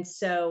 And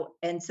so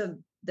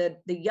the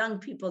young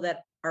people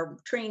that are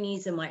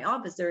trainees in my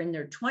office, they're in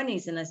their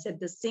 20s. And I said,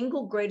 the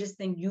single greatest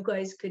thing you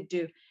guys could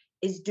do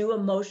is do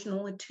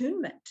emotional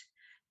attunement.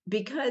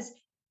 Because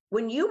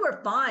when you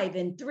were 5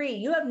 and 3,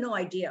 you have no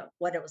idea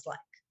what it was like.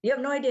 You have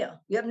no idea.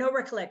 You have no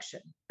recollection,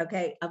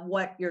 okay, of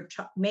what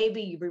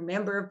maybe you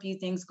remember a few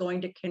things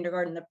going to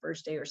kindergarten the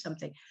first day or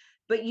something,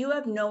 but you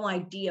have no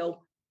idea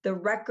the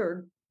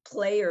record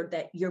player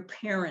that your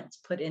parents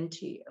put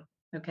into you,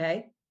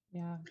 okay?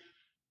 Yeah.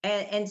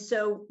 And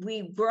so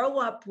we grow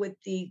up with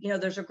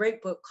there's a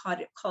great book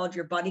called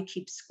Your Body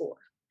Keeps Score.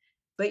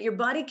 But your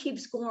body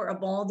keeps score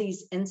of all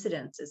these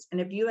incidences.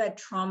 And if you had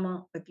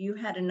trauma, if you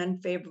had an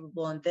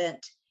unfavorable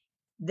event,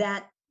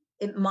 that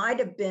it might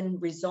have been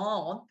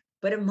resolved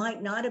but it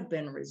might not have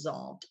been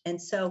resolved.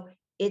 And so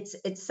it's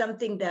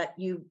something that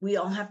we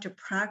all have to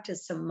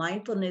practice some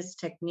mindfulness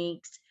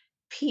techniques.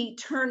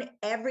 Turn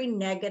every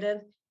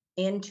negative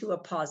into a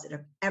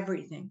positive,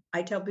 everything.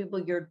 I tell people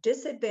your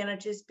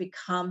disadvantages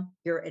become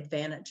your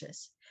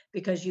advantages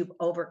because you've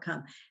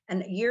overcome.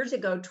 And years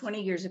ago,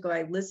 20 years ago,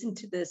 I listened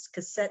to this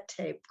cassette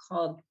tape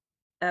called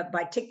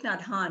by Thich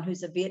Nhat Hanh,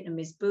 who's a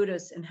Vietnamese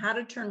Buddhist, and how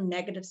to turn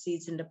negative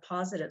seeds into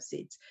positive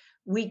seeds.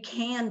 We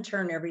can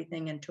turn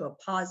everything into a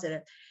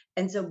positive.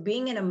 And so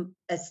being in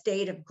a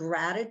state of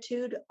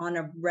gratitude on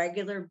a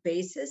regular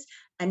basis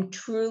and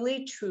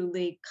truly,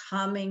 truly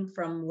coming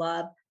from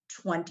love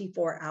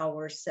 24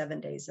 hours, 7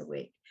 days a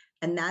week.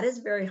 And that is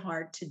very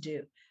hard to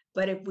do.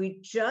 But if we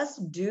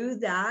just do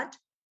that,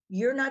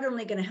 you're not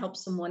only going to help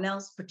someone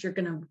else, but you're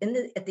going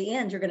to, at the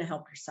end, you're going to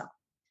help yourself.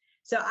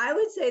 So I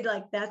would say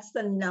like that's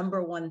the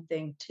number one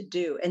thing to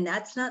do. And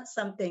that's not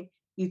something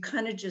you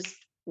kind of just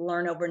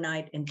learn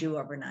overnight and do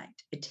overnight.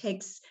 It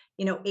takes,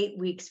 8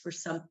 weeks for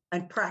some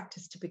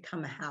practice to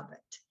become a habit.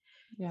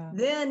 Yeah.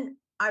 Then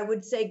I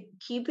would say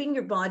keeping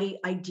your body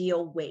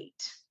ideal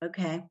weight.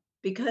 Okay.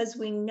 Because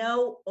we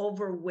know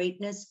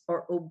overweightness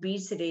or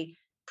obesity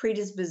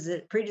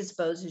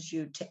predisposes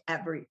you to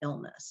every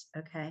illness.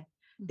 Okay.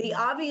 Mm-hmm. The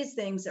obvious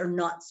things are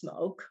not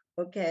smoke.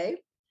 Okay.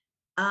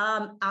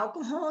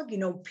 Alcohol,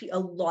 a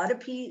lot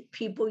of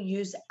people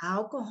use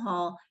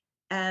alcohol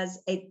as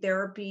a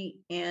therapy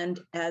and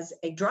as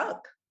a drug.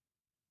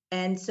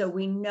 And so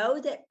we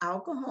know that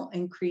alcohol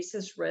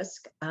increases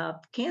risk of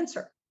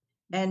cancer.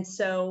 And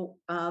so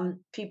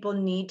people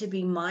need to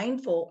be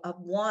mindful of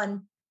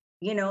one,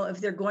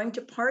 if they're going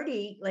to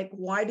party, like,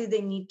 why do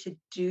they need to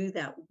do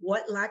that?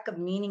 What lack of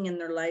meaning in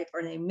their life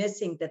are they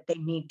missing that they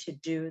need to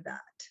do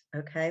that?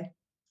 Okay.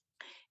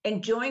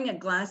 Enjoying a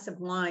glass of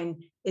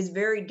wine is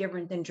very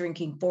different than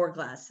drinking 4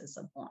 glasses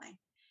of wine.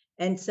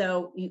 And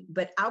so,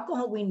 but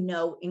alcohol, we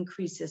know,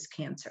 increases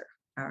cancer.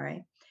 All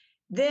right.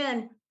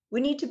 Then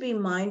we need to be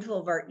mindful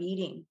of our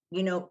eating.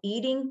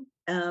 Eating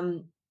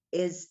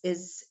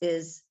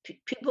is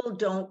people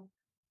don't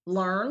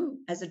learn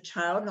as a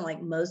child. And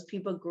like most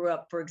people grew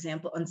up, for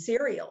example, on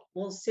cereal.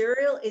 Well,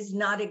 cereal is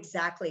not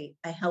exactly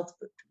a health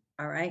food.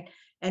 All right.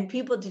 And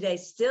people today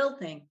still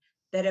think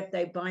that if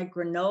they buy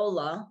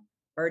granola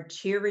or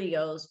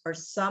Cheerios or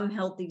some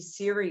healthy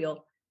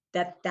cereal,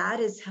 that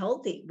is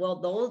healthy.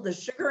 Well, the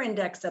sugar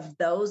index of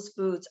those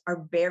foods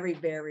are very,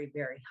 very,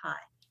 very high.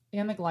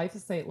 And the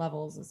glyphosate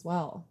levels as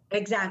well.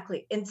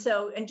 Exactly. And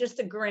just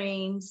the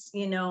grains,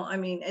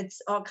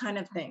 it's all kind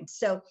of things.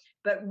 So,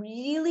 but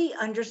really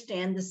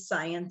understand the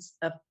science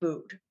of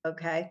food.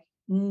 Okay.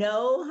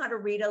 Know how to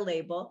read a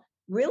label,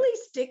 really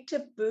stick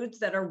to foods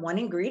that are one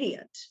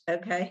ingredient.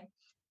 Okay.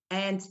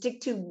 And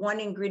stick to one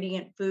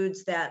ingredient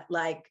foods that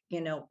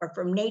are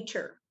from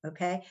nature.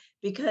 Okay.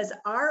 Because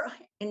our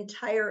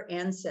entire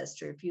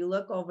ancestry, if you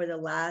look over the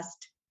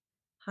last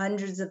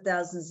hundreds of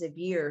thousands of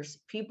years,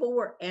 people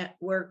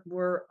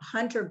were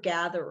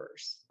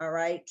hunter-gatherers, all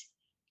right,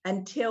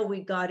 until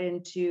we got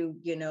into,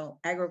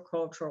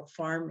 agricultural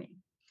farming.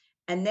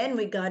 And then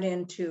we got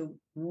into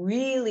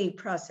really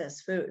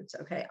processed foods,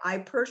 okay? I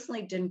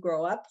personally didn't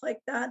grow up like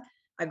that.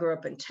 I grew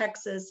up in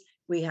Texas.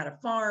 We had a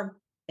farm.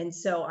 And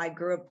so I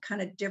grew up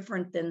kind of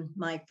different than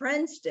my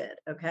friends did,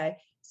 okay?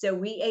 So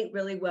we ate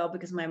really well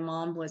because my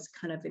mom was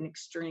kind of an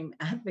extreme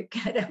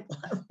advocate of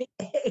what we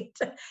ate.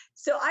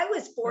 So I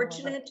was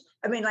fortunate.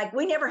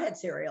 We never had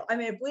cereal.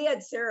 If we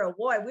had cereal,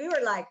 boy, we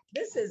were like,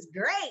 this is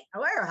great.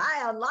 We're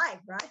high on life,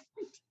 right?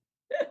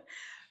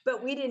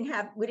 But we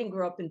didn't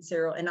grow up in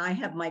cereal. And I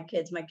have my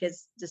kids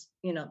just,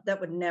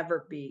 that would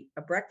never be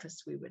a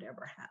breakfast we would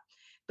ever have.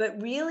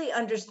 But really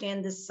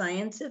understand the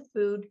science of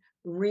food,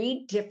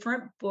 read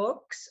different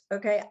books.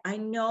 Okay. I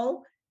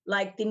know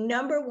the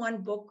number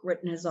one book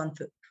written is on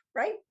food,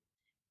 right?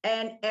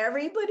 And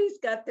everybody's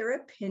got their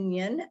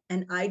opinion.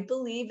 And I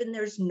believe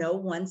there's no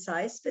one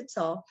size fits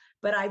all,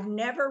 but I've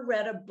never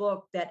read a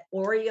book that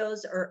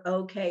Oreos are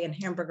okay and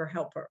Hamburger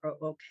Helper are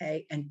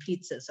okay and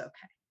pizza's okay.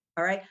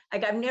 All right.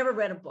 I've never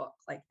read a book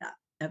like that.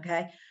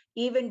 Okay.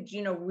 Even,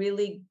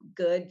 really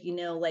good,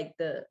 like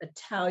the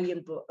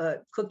Italian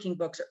cooking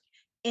books or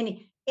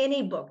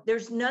any book.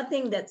 There's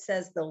nothing that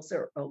says those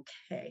are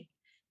okay.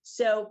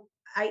 So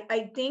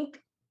I think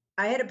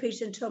I had a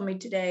patient tell me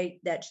today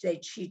that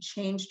she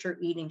changed her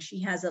eating.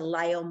 She has a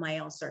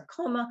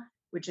leiomyosarcoma,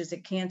 which is a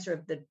cancer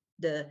of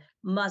the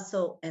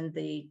muscle and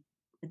the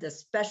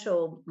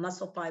special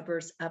muscle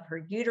fibers of her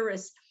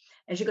uterus.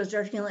 And she goes,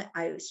 Dr. Connealy,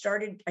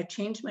 I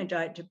changed my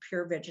diet to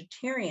pure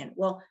vegetarian.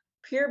 Well,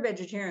 pure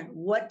vegetarian,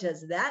 what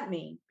does that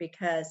mean?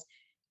 Because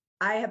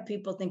I have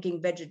people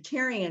thinking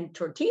vegetarian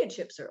tortilla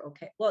chips are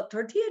okay. Well,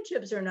 tortilla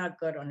chips are not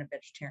good on a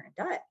vegetarian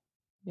diet.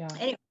 Yeah.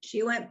 Anyway,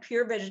 she went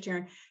pure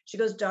vegetarian. She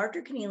goes,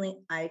 Dr. Connealy,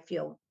 I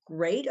feel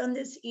great on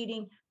this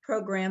eating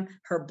program.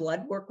 Her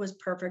blood work was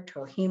perfect.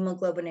 Her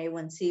hemoglobin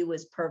A1C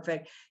was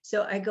perfect.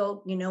 So I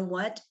go, you know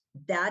what?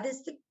 That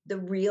is the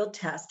real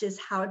test, is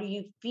how do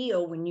you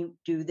feel when you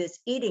do this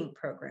eating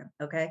program?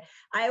 Okay.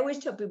 I always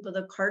tell people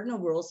the cardinal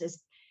rules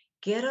is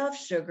get off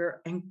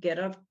sugar and get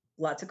off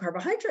lots of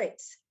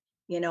carbohydrates,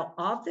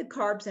 off the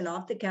carbs and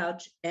off the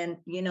couch. And,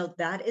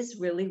 that is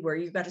really where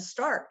you got to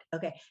start.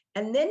 Okay.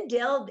 And then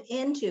delve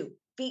into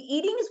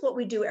eating is what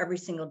we do every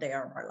single day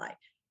of our life.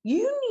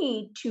 You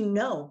need to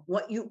know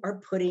what you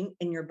are putting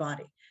in your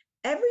body.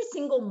 Every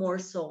single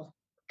morsel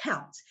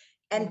counts.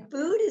 And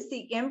food is the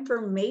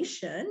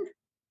information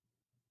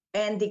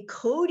and the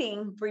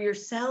coding for your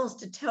cells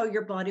to tell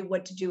your body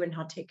what to do and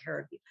how to take care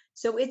of you.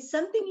 So it's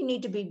something you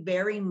need to be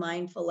very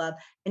mindful of,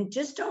 and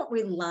just don't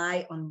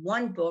rely on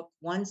one book,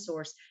 one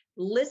source.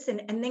 Listen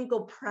and then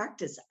go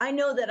practice. I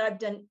know that I've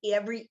done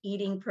every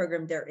eating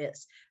program there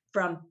is,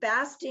 from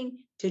fasting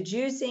to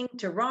juicing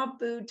to raw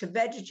food to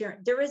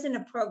vegetarian. There isn't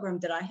a program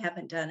that I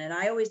haven't done. And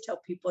I always tell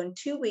people, in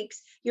 2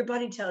 weeks, your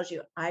body tells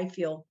you, I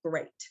feel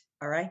great.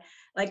 All right.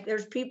 Like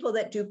there's people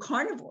that do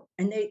carnivore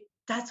and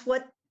that's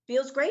what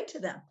feels great to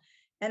them.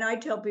 And I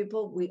tell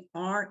people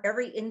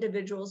every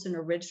individual is an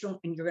original,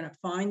 and you're going to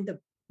find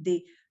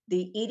the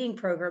eating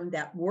program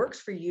that works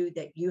for you,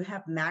 that you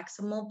have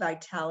maximal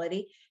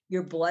vitality.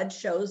 Your blood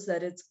shows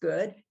that it's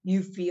good.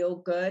 You feel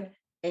good.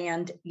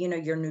 And,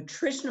 your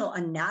nutritional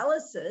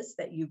analysis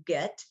that you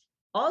get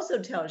also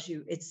tells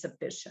you it's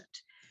sufficient.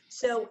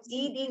 So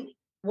eating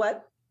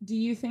what? Do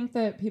you think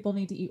that people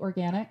need to eat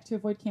organic to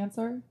avoid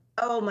cancer?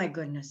 Oh my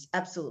goodness,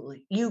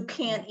 absolutely. You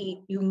can't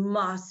eat, you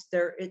must.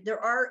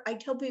 I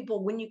tell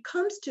people, when it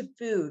comes to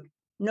food,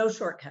 no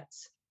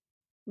shortcuts.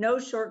 No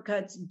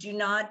shortcuts. Do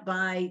not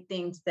buy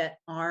things that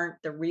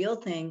aren't the real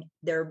thing.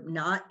 They're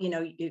not,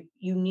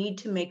 you need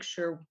to make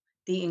sure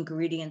the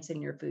ingredients in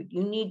your food.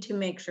 You need to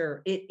make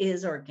sure it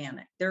is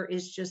organic. There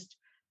is just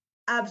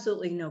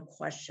absolutely no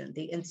question.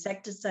 The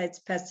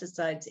insecticides,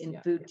 pesticides in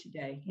food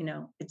today,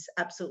 it's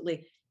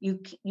absolutely, you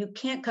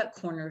can't cut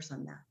corners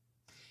on that.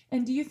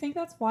 And do you think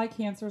that's why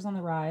cancer is on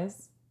the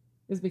rise?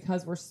 Is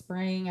because we're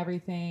spraying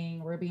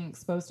everything, we're being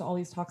exposed to all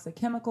these toxic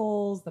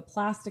chemicals, the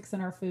plastics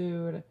in our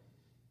food?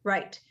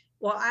 Right.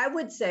 Well, I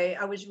would say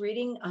I was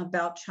reading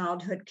about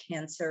childhood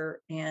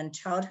cancer, and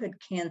childhood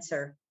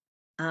cancer,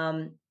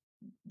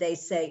 they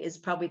say, is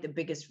probably the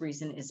biggest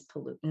reason is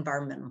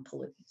environmental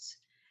pollutants.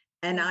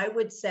 And I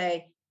would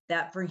say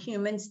that for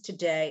humans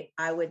today,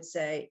 I would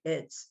say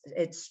it's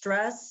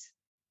stress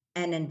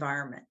and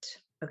environment.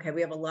 Okay. We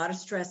have a lot of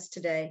stress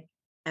today,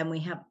 and we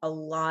have a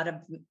lot of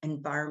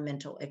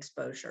environmental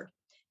exposure.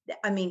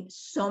 I mean,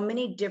 so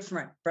many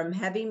different, from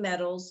heavy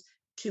metals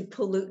to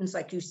pollutants,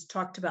 like you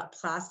talked about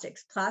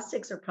plastics.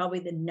 Plastics are probably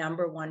the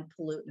number one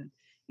pollutant.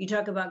 You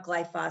talk about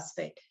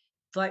glyphosate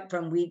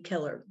from weed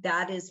killer.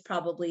 That is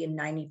probably in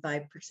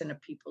 95% of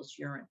people's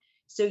urine.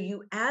 So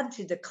you add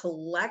to the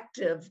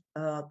collective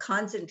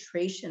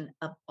concentration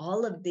of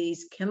all of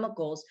these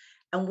chemicals,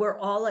 and we're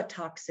all a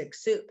toxic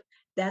soup.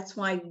 That's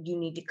why you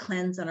need to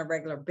cleanse on a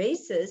regular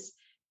basis,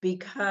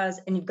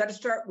 and you've got to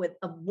start with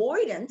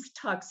avoidance,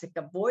 toxic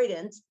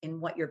avoidance in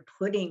what you're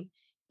putting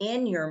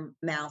in your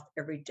mouth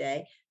every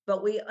day.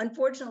 But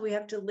unfortunately, we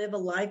have to live a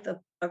life of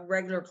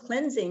regular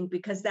cleansing,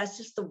 because that's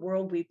just the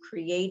world we've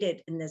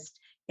created in this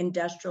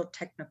industrial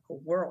technical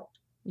world.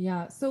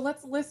 Yeah. So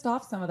let's list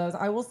off some of those.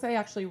 I will say,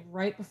 actually,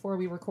 right before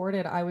we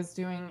recorded, I was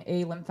doing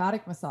a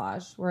lymphatic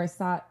massage where I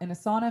sat in a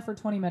sauna for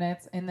 20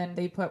 minutes. And then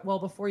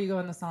before you go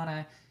in the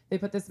sauna, they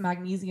put this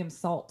magnesium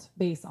salt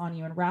base on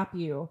you and wrap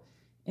you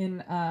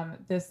in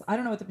this, I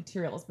don't know what the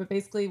material is, but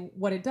basically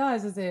what it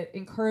does is it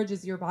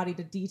encourages your body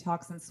to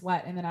detox and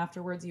sweat. And then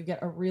afterwards you get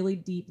a really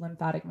deep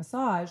lymphatic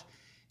massage.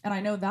 And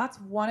I know that's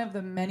one of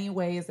the many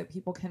ways that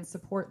people can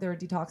support their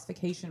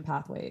detoxification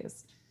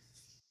pathways.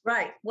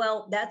 Right.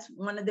 Well, that's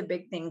one of the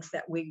big things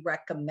that we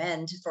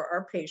recommend for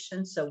our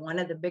patients. So one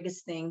of the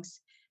biggest things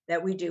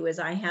that we do is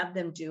I have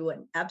them do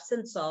an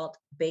Epsom salt,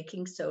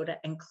 baking soda,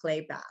 and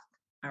clay bath.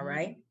 All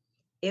right.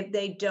 If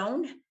they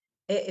don't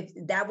have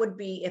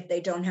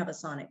a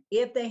sauna.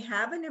 If they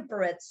have an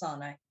infrared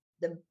sauna,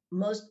 the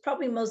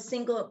probably most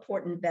single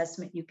important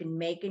investment you can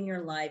make in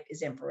your life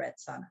is infrared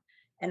sauna.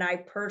 And I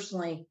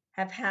personally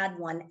have had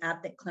one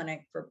at the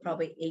clinic for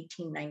probably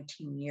 18,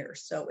 19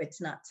 years. So it's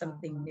not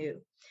something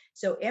new.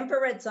 So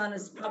infrared sauna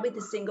is probably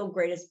the single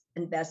greatest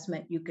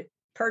investment you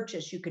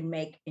could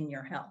make in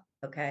your health.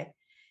 Okay.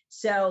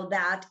 So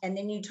and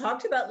then you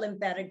talked about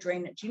lymphatic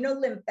drainage.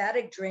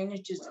 Lymphatic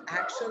drainage is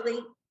actually,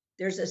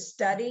 there's a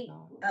study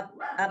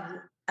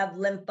of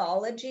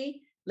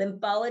lymphology.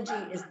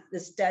 Lymphology is the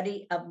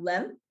study of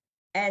lymph.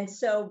 And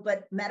so,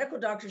 but medical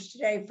doctors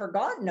today have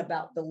forgotten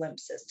about the lymph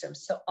system.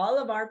 So all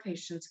of our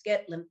patients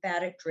get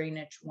lymphatic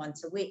drainage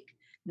once a week,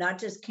 not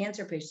just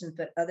cancer patients,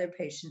 but other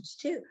patients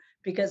too.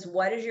 Because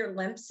what is your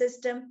lymph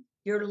system?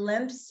 Your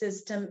lymph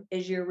system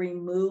is your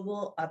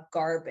removal of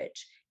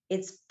garbage.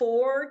 It's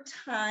 4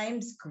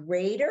 times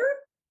greater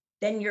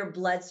than your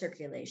blood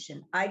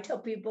circulation. I tell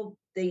people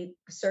the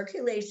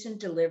circulation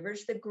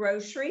delivers the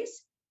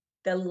groceries,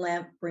 the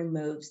lymph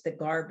removes the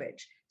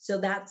garbage. So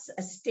that's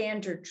a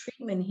standard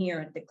treatment here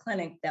at the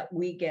clinic that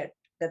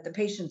the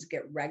patients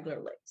get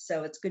regularly.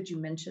 So it's good you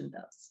mentioned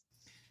those.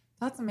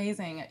 That's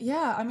amazing.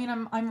 Yeah. I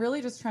mean, I'm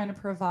really just trying to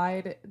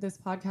provide this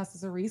podcast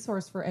as a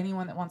resource for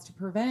anyone that wants to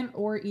prevent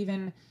or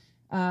even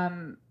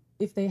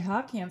if they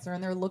have cancer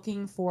and they're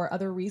looking for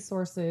other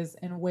resources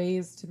and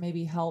ways to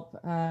maybe help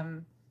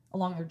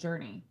along their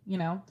journey,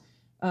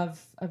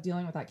 of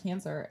dealing with that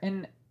cancer.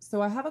 And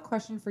so I have a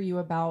question for you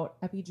about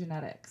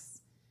epigenetics.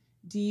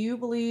 Do you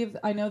believe,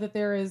 I know that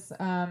there is,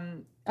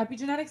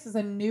 epigenetics is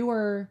a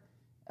newer,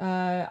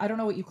 I don't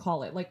know what you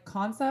call it, like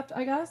concept,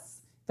 I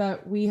guess,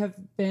 that we have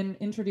been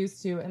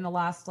introduced to in the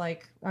last,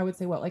 like, I would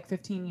say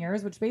 15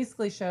 years, which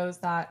basically shows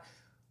that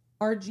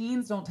our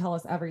genes don't tell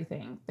us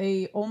everything.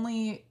 They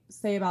only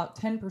say about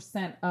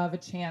 10% of a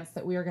chance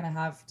that we are going to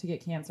have to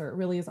get cancer. It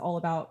really is all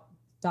about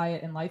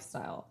diet and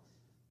lifestyle.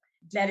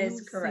 That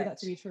is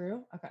correct. Do you see that to be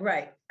true? Okay.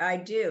 Right. I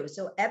do.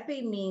 So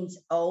epi means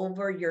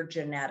over your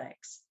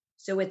genetics.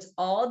 So it's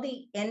all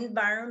the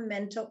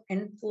environmental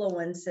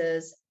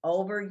influences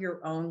over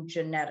your own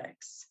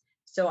genetics.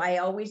 So I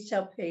always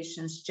tell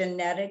patients,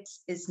 genetics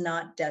is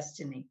not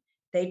destiny.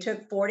 They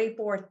took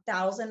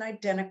 44,000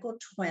 identical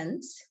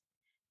twins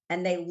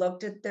and they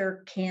looked at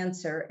their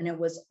cancer, and it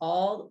was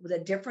all, the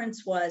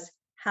difference was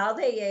how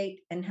they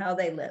ate and how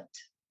they lived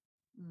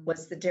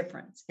was the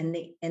difference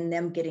in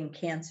them getting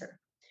cancer.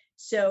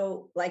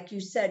 So like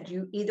you said,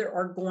 you either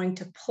are going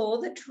to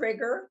pull the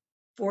trigger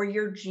for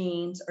your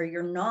genes or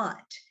you're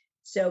not.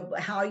 So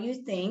how you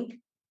think,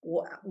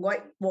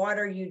 what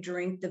water you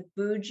drink, the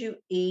food you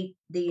eat,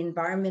 the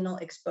environmental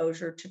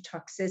exposure to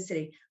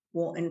toxicity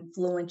will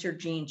influence your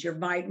genes. Your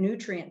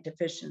nutrient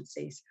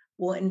deficiencies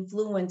will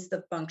influence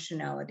the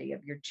functionality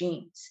of your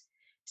genes.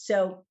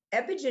 So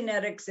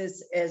epigenetics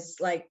is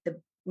like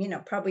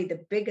probably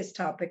the biggest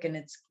topic, and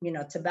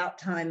it's about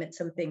time. It's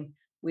something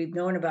we've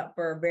known about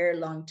for a very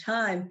long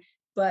time,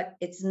 but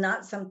it's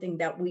not something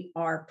that we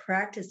are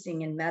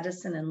practicing in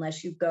medicine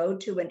unless you go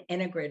to an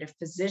integrative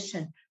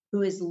physician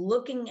who is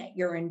looking at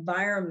your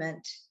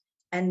environment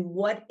and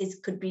what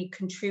could be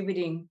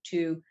contributing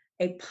to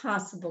a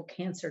possible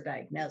cancer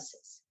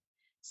diagnosis.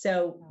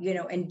 So,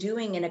 and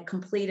doing a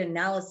complete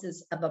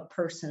analysis of a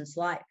person's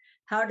life.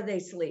 How do they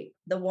sleep?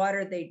 The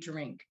water they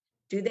drink?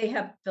 Do they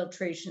have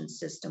filtration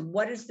system?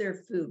 What is their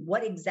food?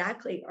 What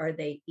exactly are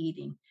they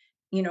eating?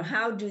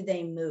 How do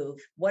they move?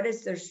 What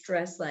is their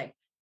stress like?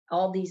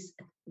 All these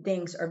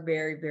things are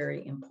very,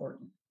 very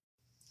important.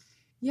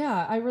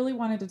 Yeah, I really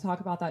wanted to talk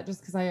about that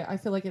just because I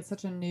feel like it's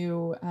such a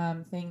new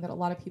thing that a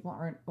lot of people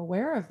aren't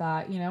aware of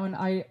that, and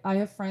I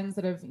have friends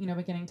that have,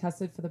 been getting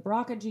tested for the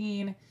BRCA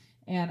gene,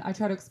 and I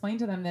try to explain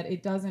to them that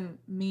it doesn't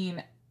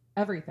mean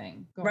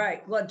everything.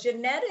 Right. Well,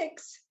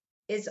 genetics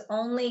is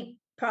only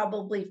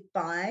probably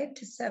 5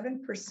 to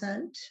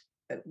 7%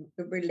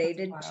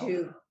 related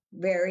to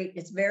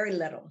it's very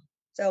little.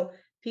 So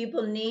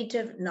people need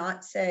to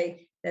not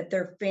say that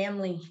their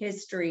family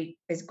history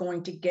is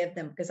going to give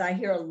them, because I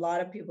hear a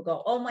lot of people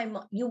go, oh, my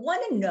mom, you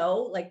want to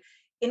know, like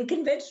in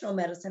conventional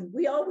medicine,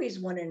 we always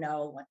want to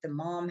know what the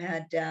mom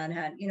had, dad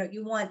had,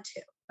 you want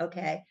to,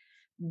 okay.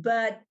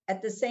 But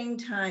at the same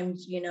time,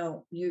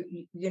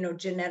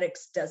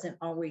 genetics doesn't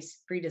always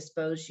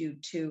predispose you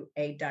to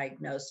a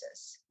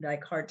diagnosis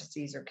like heart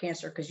disease or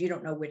cancer, because you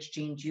don't know which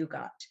genes you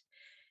got.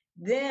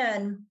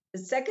 Then the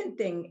second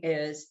thing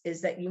is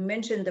that you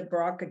mentioned the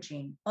BRCA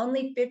gene.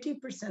 Only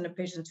 50% of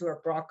patients who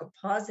are BRCA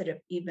positive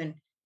even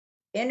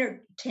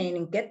entertain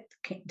and get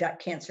that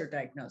cancer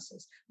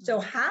diagnosis. So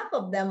half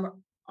of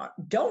them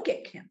don't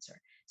get cancer.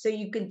 So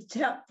you can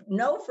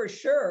know for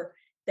sure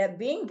that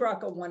being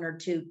BRCA 1 or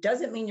 2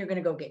 doesn't mean you're going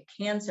to go get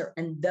cancer.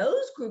 And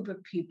those group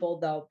of people,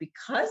 though,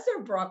 because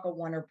they're BRCA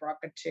 1 or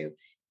BRCA 2,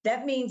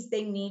 that means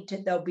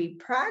they'll be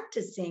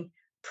practicing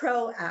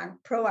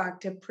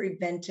proactive,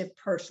 preventive,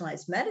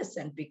 personalized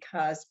medicine,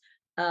 because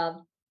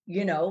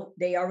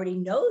they already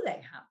know they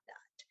have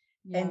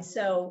that. Yeah. And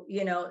so,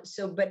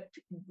 but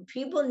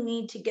people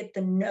need to get the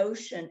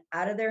notion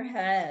out of their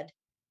head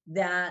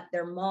that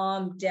their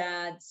mom,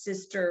 dad,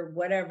 sister,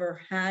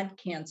 whatever had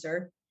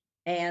cancer,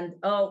 and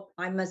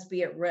I must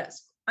be at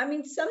risk. I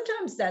mean,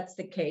 sometimes that's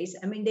the case.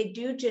 I mean, they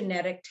do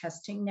genetic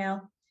testing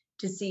now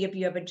to see if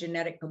you have a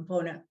genetic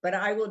component. But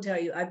I will tell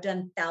you, I've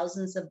done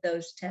thousands of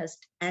those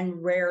tests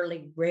and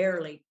rarely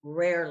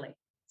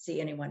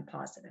see anyone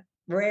positive.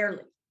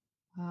 Rarely.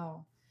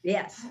 Wow.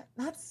 Yes.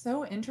 That's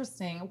so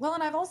interesting. Well,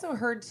 and I've also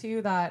heard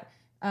too that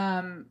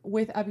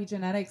with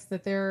epigenetics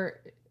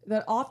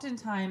that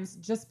oftentimes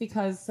just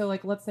because, so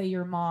like, let's say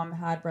your mom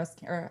had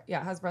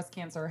has breast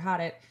cancer, had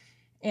it,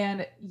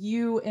 and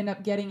you end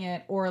up getting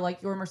it, or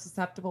like you're more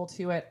susceptible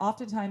to it.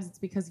 Oftentimes it's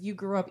because you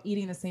grew up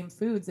eating the same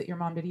foods that your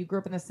mom did. You grew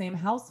up in the same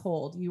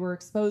household. You were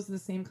exposed to the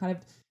same kind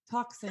of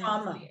toxins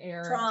in the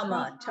air.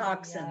 Trauma,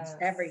 toxins, yes.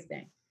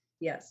 Everything.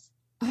 Yes.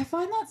 I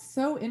find that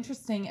so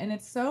interesting. And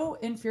it's so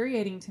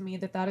infuriating to me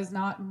that is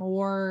not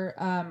more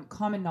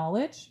common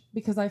knowledge,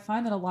 because I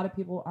find that a lot of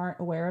people aren't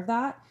aware of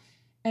that.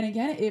 And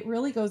again, it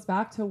really goes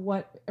back to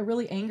what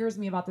really angers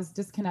me about this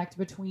disconnect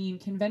between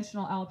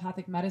conventional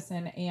allopathic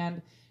medicine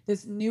and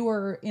this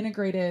newer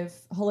integrative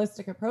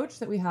holistic approach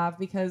that we have,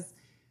 because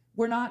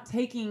we're not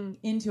taking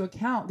into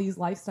account these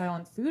lifestyle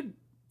and food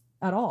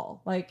at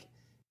all. Like,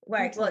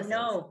 right. Well,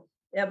 no,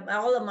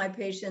 all of my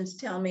patients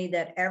tell me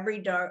that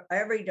every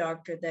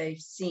doctor they've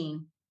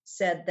seen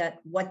said that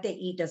what they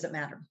eat doesn't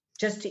matter,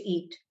 just to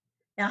eat.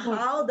 Now, Well,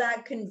 how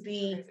that can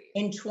be crazy.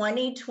 in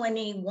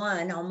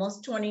 2021,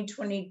 almost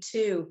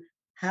 2022,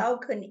 how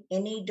can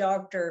any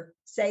doctor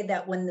say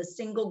that when the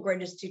single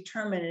greatest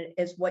determinant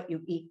is what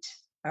you eat?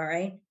 All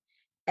right.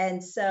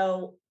 And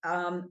so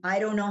I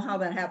don't know how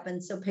that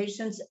happens. So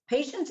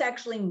patients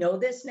actually know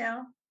this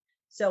now.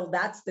 So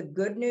that's the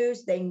good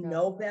news. They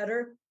know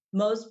better.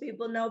 Most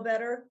people know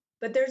better.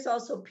 But there's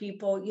also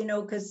people, you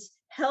know, because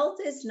health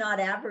is not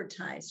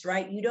advertised,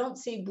 right? You don't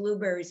see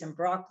blueberries and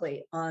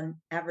broccoli on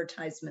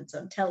advertisements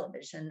on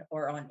television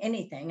or on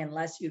anything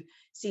unless you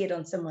see it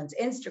on someone's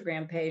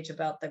Instagram page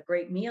about the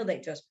great meal they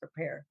just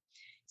prepared.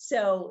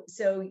 So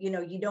you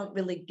know, you don't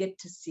really get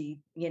to see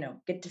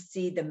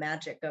the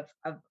magic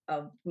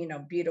of you know,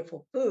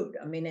 beautiful food.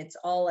 I mean, it's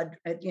all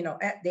you know,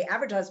 the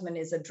advertisement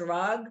is a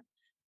drug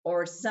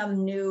or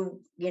some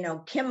new, you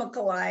know,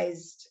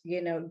 chemicalized,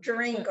 you know,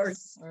 drink or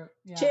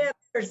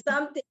chips or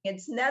something.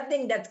 It's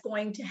nothing that's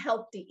going to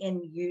help the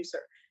end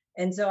user.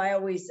 And so I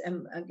always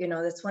am, you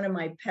know, that's one of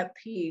my pet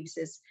peeves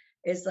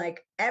is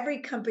like every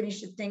company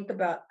should think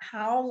about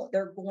how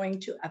they're going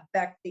to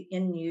affect the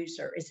end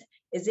user.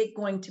 Is it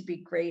going to be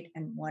great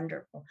and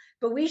wonderful?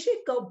 But we should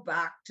go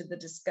back to the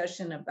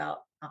discussion about,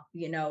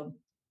 you know,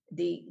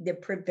 the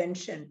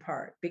prevention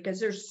part,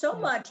 because there's so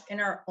much in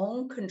our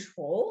own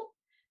control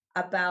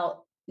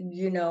about,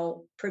 you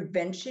know,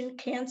 prevention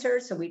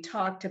cancer. So we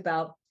talked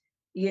about,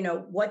 you know,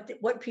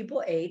 what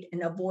people ate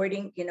and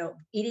avoiding, you know,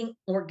 eating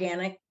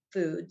organic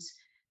foods,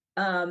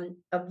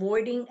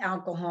 avoiding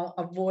alcohol,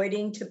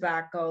 avoiding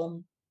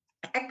tobacco,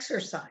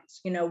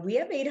 exercise. You know, we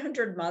have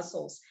 800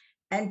 muscles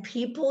and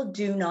people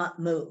do not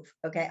move.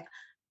 Okay.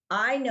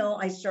 I know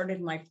I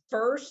started my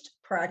first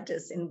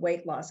practice in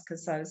weight loss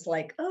because I was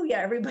like, oh,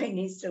 yeah, everybody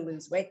needs to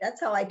lose weight. That's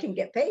how I can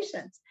get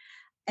patients.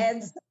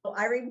 And so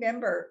I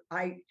remember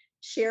I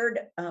shared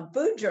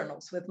food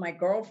journals with my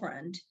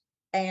girlfriend.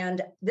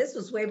 And this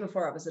was way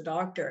before I was a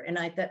doctor. And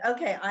I thought,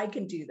 okay, I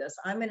can do this.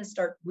 I'm going to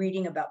start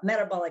reading about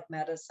metabolic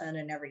medicine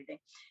and everything.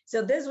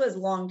 So this was a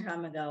long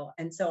time ago.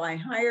 And so I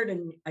hired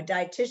a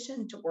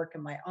dietitian to work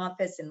in my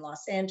office in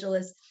Los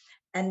Angeles.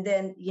 And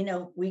then, you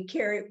know, we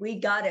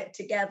got it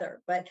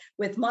together, but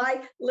with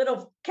my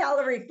little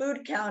calorie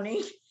food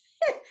counting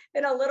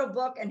in a little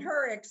book and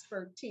her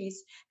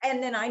expertise.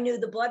 And then I knew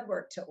the blood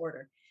work to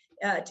order.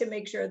 To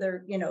make sure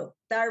their, you know,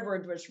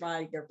 thyroid was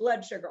right, their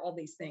blood sugar, all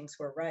these things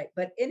were right.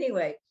 But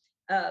anyway,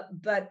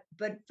 but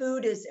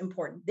food is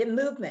important. The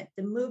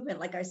movement,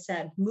 like I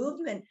said,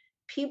 movement,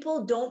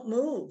 people don't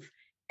move.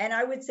 And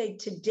I would say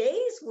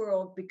today's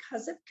world,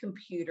 because of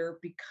computer,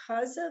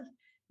 because of,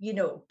 you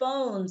know,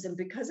 phones and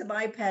because of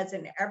iPads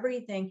and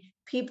everything,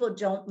 people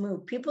don't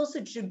move. People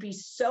should be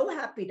so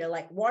happy to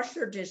like wash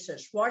their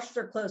dishes, wash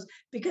their clothes,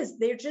 because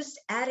they're just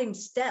adding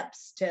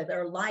steps to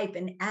their life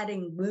and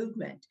adding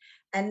movement.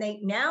 And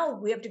now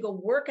we have to go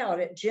work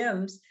out at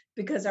gyms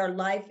because our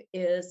life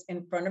is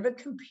in front of a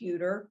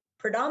computer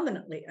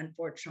predominantly,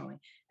 unfortunately.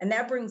 And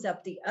that brings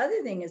up the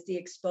other thing is the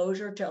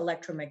exposure to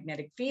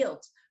electromagnetic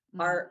fields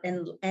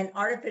and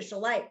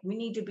artificial light. We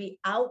need to be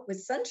out with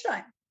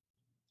sunshine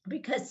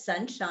because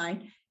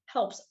sunshine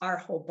helps our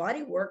whole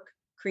body work,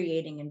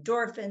 creating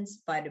endorphins,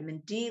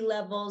 vitamin D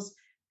levels.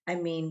 I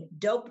mean,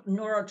 dope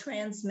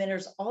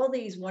neurotransmitters, all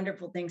these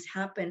wonderful things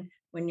happen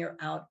when you're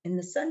out in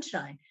the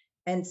sunshine.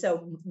 And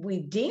so we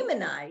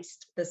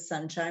demonized the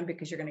sunshine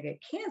because you're going to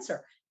get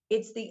cancer.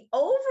 It's the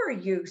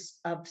overuse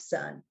of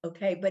sun,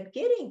 okay? But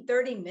getting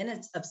 30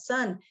 minutes of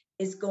sun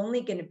is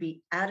only going to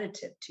be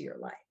additive to your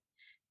life.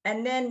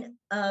 And then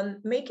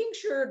making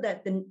sure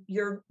that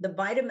the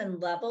vitamin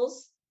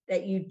levels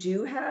that you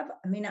do have.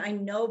 I mean, I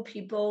know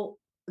people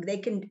they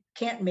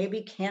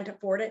can't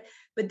afford it,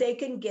 but they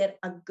can get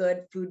a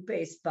good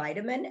food-based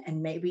vitamin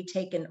and maybe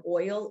take an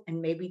oil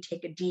and maybe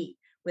take a D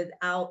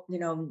without, you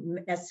know,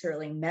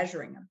 necessarily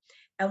measuring them.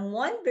 And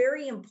one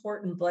very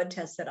important blood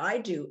test that I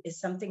do is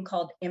something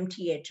called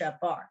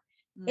MTHFR.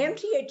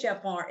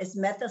 MTHFR is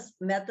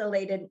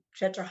methylated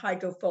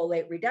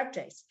tetrahydrofolate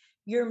reductase.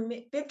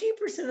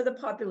 50% of the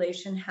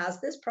population has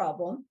this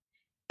problem.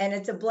 And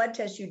it's a blood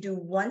test you do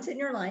once in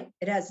your life.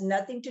 It has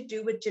nothing to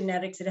do with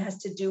genetics. It has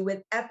to do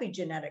with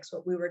epigenetics,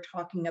 what we were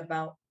talking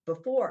about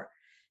before.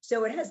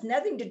 So it has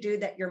nothing to do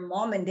that your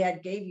mom and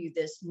dad gave you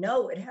this.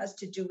 No, it has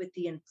to do with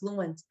the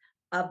influence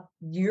of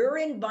your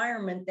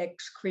environment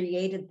that's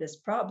created this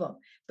problem.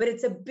 But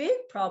it's a big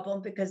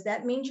problem because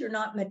that means you're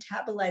not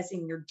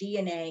metabolizing your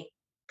DNA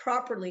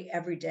properly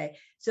every day.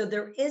 So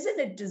there isn't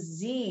a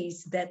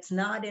disease that's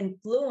not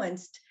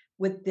influenced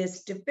with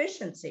this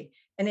deficiency.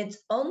 And it's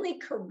only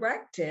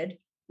corrected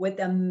with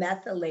a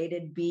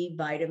methylated B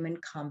vitamin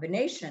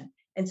combination.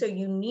 And so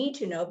you need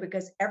to know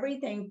because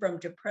everything from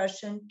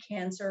depression,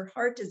 cancer,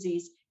 heart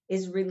disease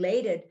is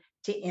related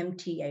to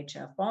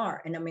MTHFR.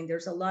 And I mean,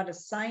 there's a lot of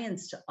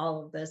science to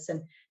all of this.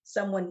 And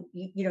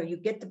you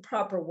get the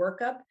proper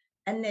workup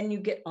and then you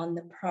get on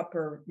the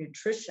proper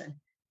nutrition,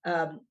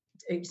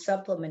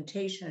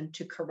 supplementation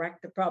to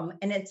correct the problem.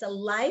 And it's a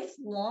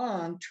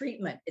lifelong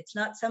treatment. It's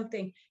not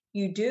something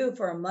you do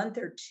for a month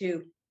or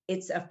two.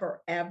 it's a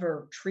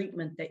forever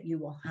treatment that you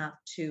will have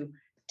to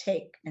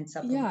take and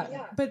supplement.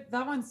 Yeah, but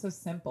that one's so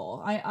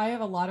simple. I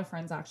have a lot of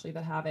friends actually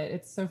that have it.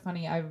 It's so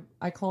funny.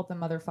 I call it the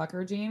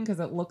motherfucker gene because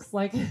it looks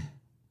like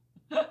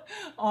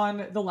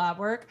on the lab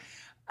work.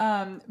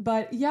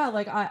 But yeah,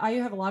 like I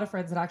have a lot of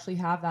friends that actually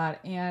have that,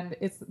 and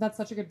that's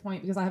such a good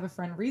point because I have a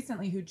friend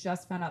recently who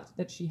just found out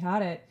that she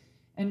had it,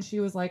 and she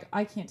was like,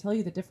 I can't tell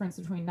you the difference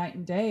between night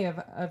and day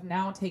of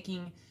now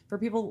taking, for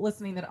people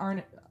listening that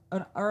aren't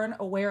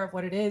aware of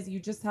what it is, you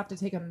just have to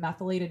take a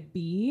methylated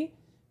B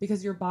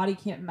because your body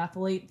can't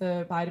methylate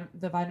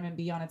the vitamin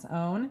B on its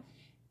own.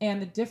 And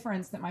the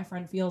difference that my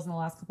friend feels in the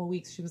last couple of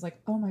weeks, she was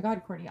like, oh my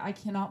God, Courtney, I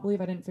cannot believe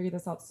I didn't figure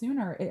this out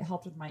sooner. It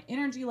helped with my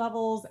energy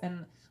levels.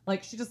 And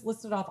like, she just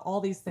listed off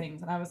all these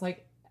things. And I was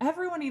like,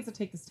 everyone needs to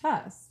take this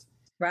test.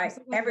 Right.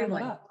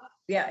 Everyone.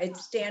 Yeah.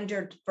 It's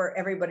standard for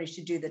everybody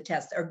should do the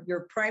test, or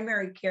your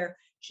primary care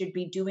should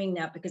be doing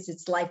that because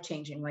it's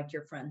life-changing, like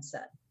your friend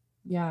said.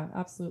 Yeah,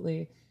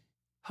 absolutely.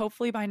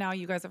 Hopefully by now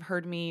you guys have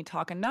heard me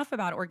talk enough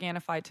about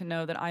Organifi to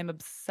know that I'm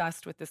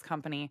obsessed with this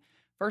company.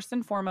 First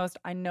and foremost,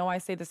 I know I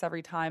say this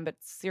every time, but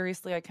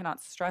seriously, I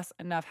cannot stress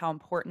enough how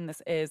important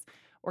this is.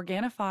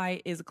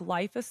 Organifi is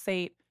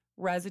glyphosate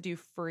residue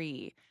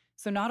free.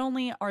 So not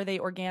only are they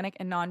organic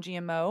and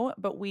non-GMO,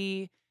 but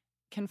we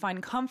can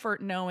find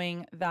comfort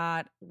knowing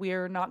that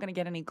we're not going to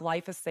get any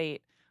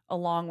glyphosate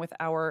along with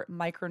our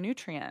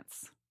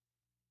micronutrients.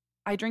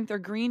 I drink their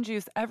green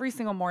juice every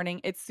single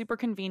morning. It's super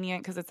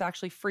convenient because it's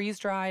actually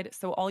freeze-dried.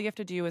 So all you have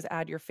to do is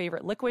add your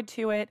favorite liquid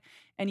to it,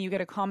 and you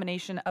get a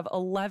combination of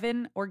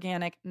 11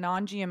 organic,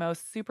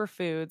 non-GMO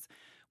superfoods,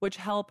 which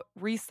help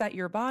reset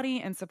your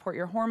body and support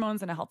your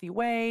hormones in a healthy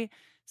way,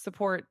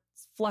 support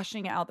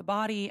flushing out the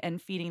body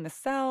and feeding the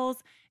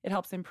cells. It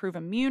helps improve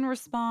immune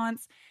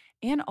response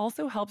and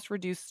also helps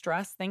reduce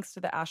stress thanks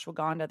to the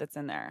ashwagandha that's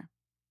in there.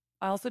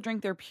 I also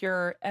drink their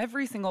Pure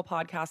every single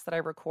podcast that I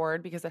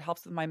record because it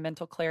helps with my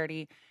mental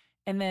clarity.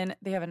 And then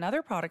they have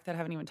another product that I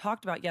haven't even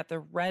talked about yet, the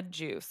Red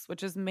Juice,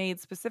 which is made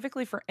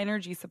specifically for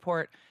energy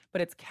support,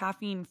 but it's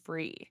caffeine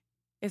free.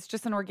 It's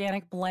just an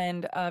organic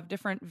blend of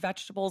different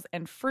vegetables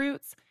and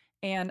fruits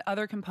and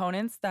other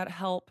components that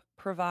help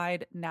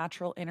provide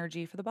natural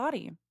energy for the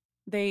body.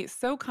 They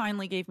so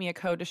kindly gave me a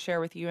code to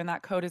share with you, and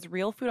that code is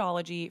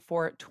RealFoodology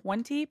for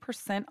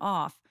 20%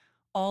 off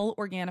all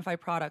Organifi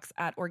products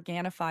at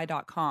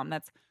Organifi.com.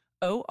 That's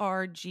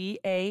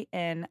Organifi,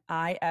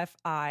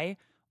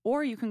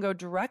 or you can go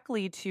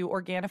directly to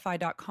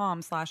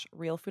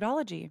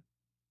Organifi.com/realfoodology.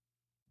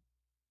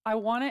 I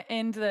want to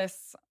end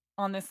this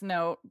on this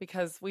note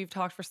because we've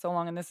talked for so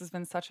long and this has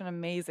been such an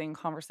amazing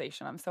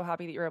conversation. I'm so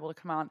happy that you're able to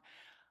come on.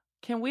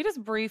 Can we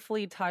just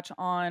briefly touch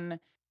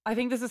on, I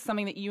think this is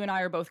something that you and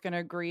I are both going to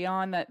agree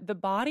on, that the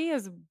body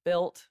is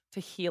built to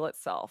heal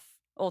itself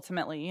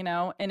ultimately,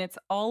 and it's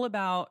all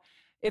about,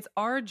 it's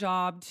our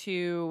job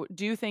to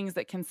do things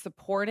that can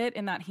support it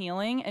in that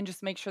healing and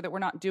just make sure that we're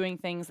not doing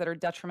things that are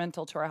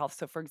detrimental to our health.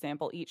 So for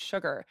example, eat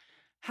sugar.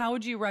 How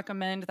would you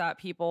recommend that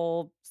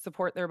people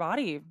support their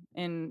body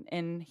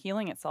in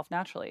healing itself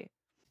naturally?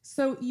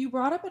 So you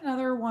brought up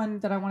another one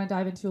that I want to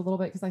dive into a little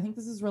bit because I think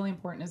this is really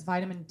important, is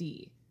vitamin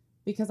D.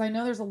 Because I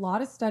know there's a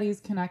lot of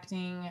studies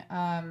connecting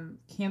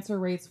cancer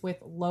rates with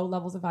low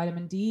levels of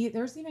vitamin D.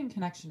 There's even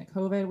connection to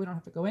COVID. We don't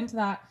have to go into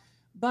that.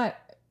 But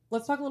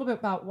let's talk a little bit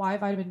about why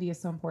vitamin D is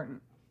so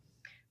important.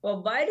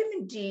 Well,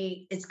 vitamin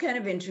D, it's kind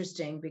of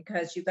interesting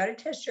because you've got to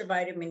test your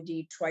vitamin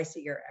D twice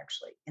a year,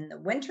 actually, in the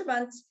winter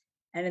months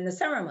and in the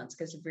summer months,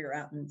 because if you're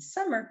out in the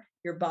summer,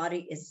 your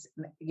body is,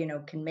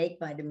 can make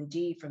vitamin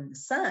D from the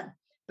sun.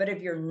 But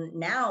if you're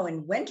now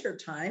in winter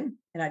time,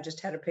 and I just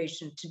had a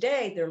patient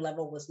today, their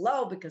level was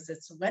low because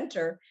it's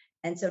winter.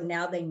 And so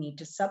now they need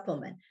to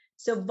supplement.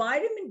 So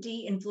vitamin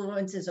D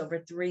influences over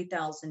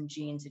 3,000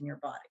 genes in your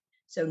body.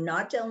 So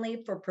not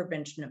only for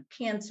prevention of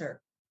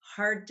cancer,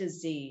 heart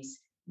disease,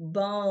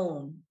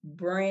 bone,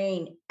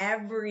 brain,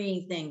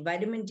 everything.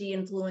 Vitamin D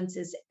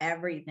influences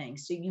everything.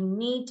 So you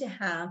need to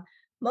have,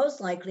 most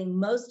likely,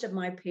 most of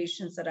my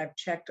patients that I've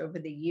checked over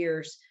the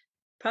years,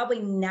 probably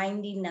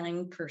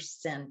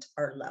 99%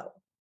 are low.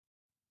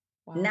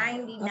 Wow.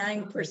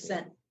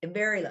 99%,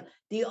 very low.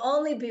 The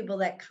only people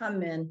that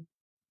come in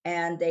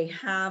and they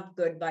have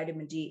good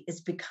vitamin D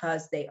is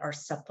because they are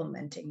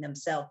supplementing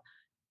themselves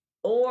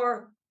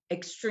or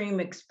extreme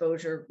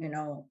exposure,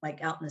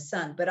 like out in the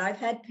sun. But I've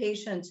had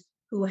patients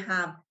who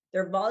have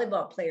their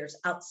volleyball players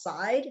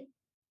outside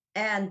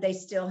and they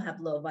still have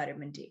low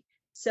vitamin D.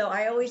 So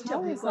I always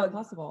tell people, how is that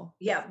possible?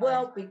 Yeah,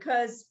 well,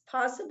 because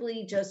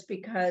possibly just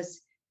because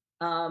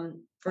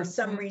for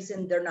some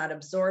reason they're not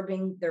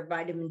absorbing their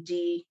vitamin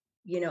D,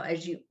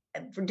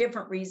 for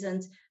different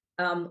reasons.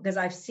 Because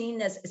I've seen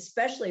this,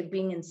 especially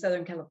being in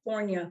Southern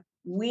California,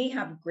 we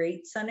have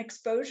great sun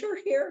exposure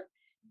here.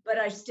 But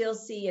I still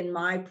see in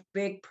my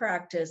big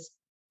practice,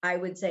 I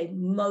would say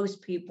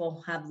most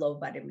people have low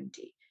vitamin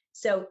D.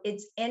 So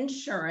it's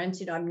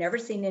insurance. I've never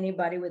seen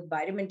anybody with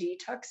vitamin D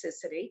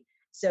toxicity.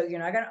 So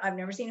I've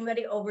never seen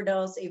anybody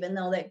overdose, even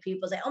though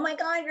people say, oh my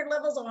God, your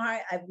levels are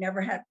high. I've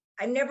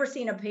never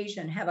seen a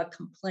patient have a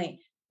complaint.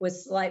 with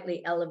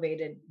slightly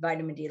elevated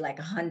vitamin D, like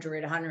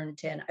 100,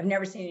 110. I've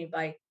never seen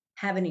anybody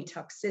have any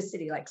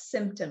toxicity, like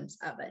symptoms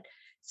of it.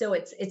 So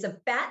it's a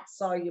fat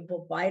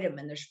soluble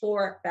vitamin. There's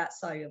 4 fat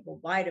soluble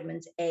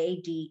vitamins,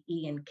 A, D,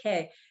 E, and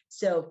K.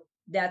 So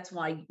that's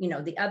why,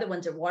 the other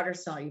ones are water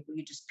soluble.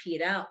 You just pee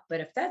it out.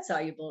 But if fat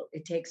soluble,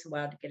 it takes a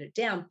while to get it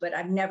down. But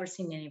I've never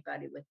seen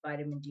anybody with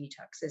vitamin D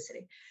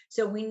toxicity.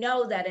 So we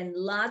know that in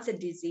lots of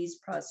disease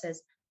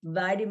process,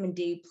 vitamin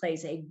D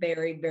plays a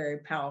very, very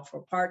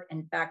powerful part.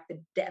 In fact,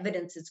 the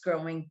evidence is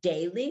growing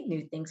daily.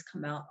 New things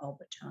come out all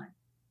the time.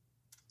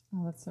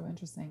 Oh, that's so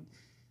interesting.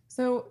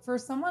 So for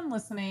someone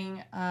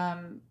listening,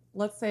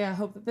 let's say, I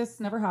hope that this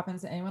never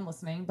happens to anyone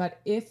listening,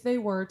 but if they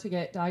were to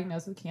get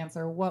diagnosed with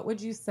cancer, what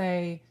would you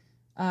say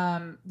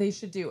they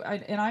should do?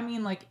 And I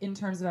mean, like, in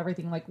terms of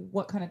everything, like,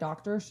 what kind of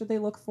doctor should they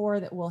look for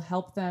that will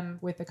help them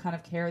with the kind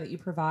of care that you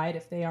provide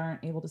if they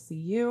aren't able to see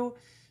you?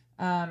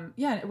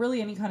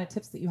 Really any kind of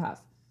tips that you have.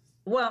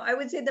 Well, I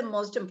would say the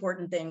most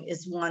important thing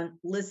is, one,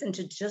 listen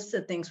to just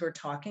the things we're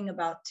talking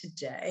about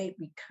today,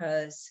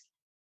 because,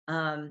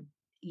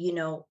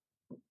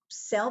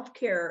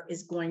 self-care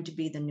is going to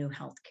be the new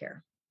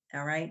healthcare.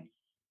 All right.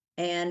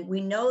 And we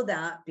know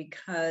that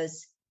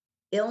because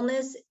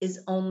illness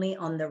is only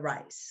on the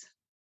rise.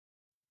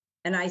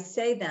 And I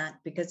say that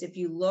because if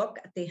you look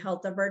at the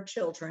health of our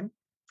children,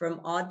 from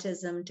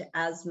autism to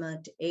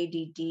asthma to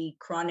ADD,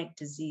 chronic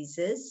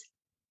diseases,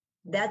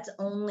 that's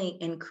only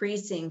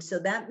increasing. So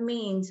that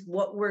means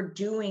what we're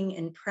doing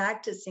and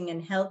practicing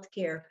in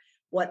healthcare,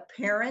 what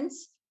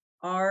parents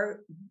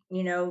are,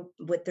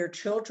 with their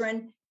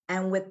children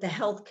and with the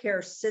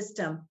healthcare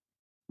system,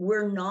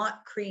 we're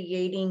not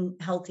creating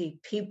healthy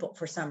people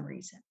for some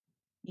reason.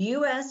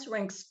 US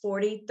ranks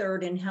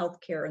 43rd in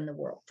healthcare in the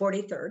world,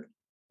 43rd.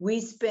 We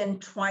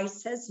spend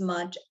twice as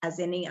much as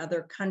any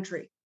other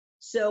country.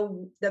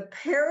 So the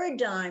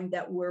paradigm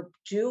that we're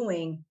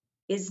doing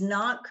is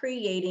not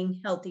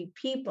creating healthy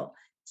people.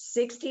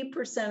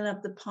 60%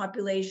 of the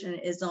population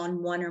is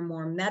on 1 or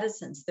more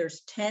medicines.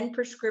 There's 10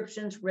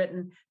 prescriptions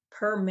written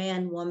per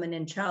man, woman,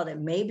 and child,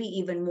 and maybe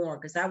even more,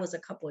 because that was a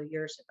couple of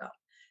years ago.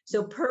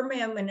 So per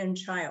man, woman, and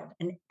child,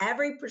 and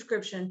every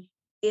prescription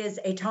is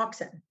a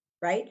toxin,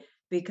 right?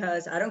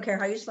 Because I don't care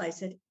how you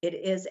slice it, it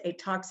is a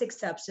toxic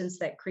substance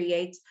that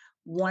creates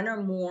 1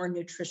 or more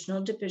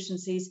nutritional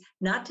deficiencies,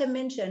 not to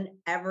mention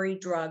every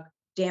drug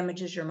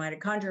damages your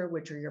mitochondria,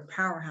 which are your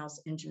powerhouse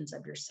engines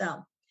of your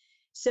cell.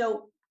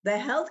 So the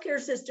healthcare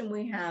system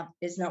we have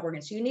is not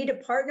working. So you need to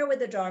partner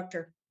with a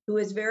doctor who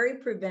is very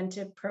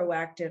preventive,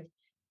 proactive,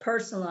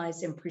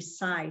 personalized, and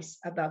precise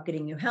about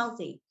getting you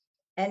healthy.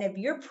 And if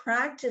you're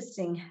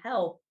practicing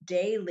health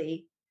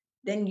daily,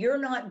 then you're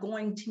not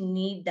going to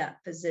need that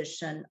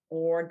physician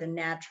or the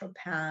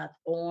naturopath,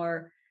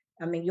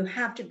 you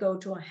have to go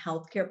to a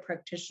healthcare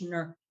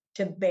practitioner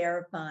to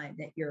verify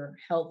that you're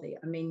healthy.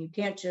 You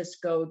can't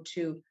just go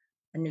to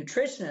a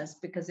nutritionist,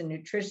 because a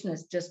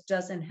nutritionist just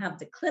doesn't have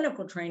the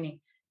clinical training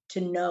to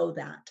know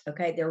that.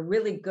 Okay. They're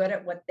really good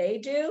at what they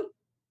do,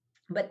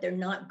 but they're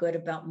not good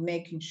about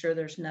making sure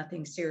there's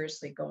nothing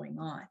seriously going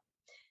on.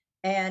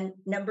 And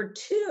number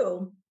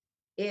 2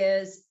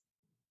 is,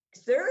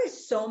 there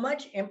is so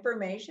much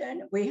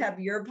information. We have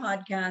your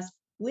podcast.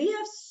 We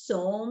have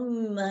so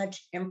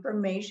much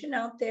information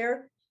out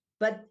there,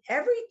 but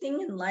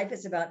everything in life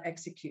is about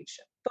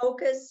execution,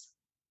 focus,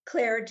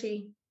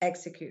 clarity,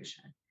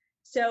 execution.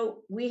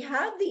 So we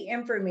have the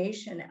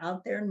information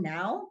out there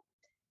now.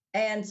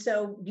 And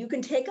so you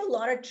can take a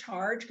lot of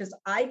charge, because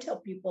I tell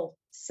people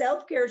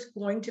self-care is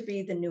going to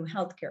be the new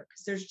healthcare,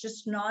 because there's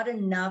just not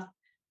enough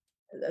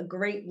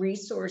great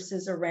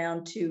resources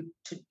around to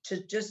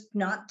just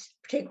not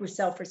take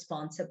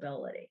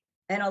self-responsibility.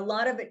 And a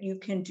lot of it you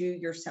can do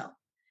yourself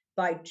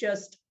by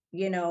just,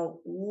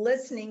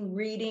 listening,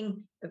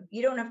 reading.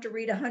 You don't have to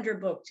read 100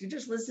 books. You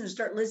just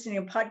start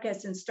listening to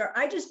podcasts and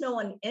I just know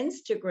on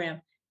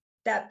Instagram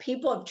that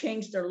people have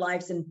changed their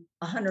lives in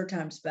 100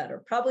 times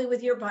better, probably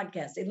with your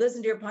podcast. They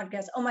listen to your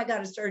podcast. Oh my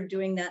God, I started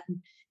doing that.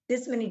 And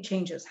this many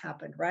changes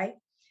happened, right?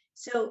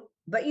 So,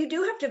 but you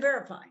do have to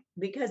verify,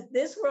 because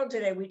this world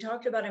today, we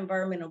talked about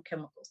environmental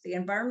chemicals. The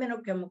environmental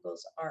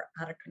chemicals are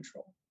out of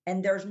control,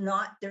 and there's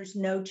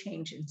no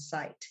change in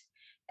sight.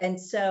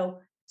 And so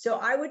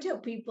I would tell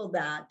people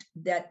that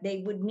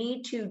they would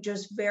need to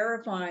just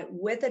verify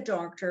with a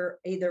doctor,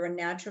 either a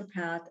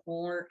naturopath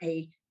or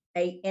a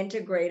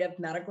integrative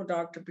medical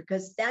doctor,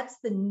 because that's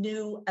the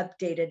new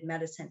updated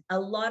medicine. A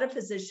lot of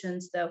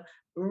physicians, though,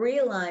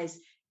 realize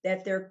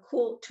that their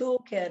cool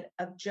toolkit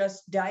of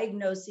just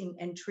diagnosing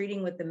and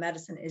treating with the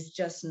medicine is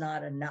just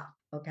not enough.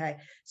 Okay.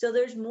 So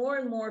there's more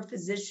and more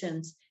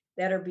physicians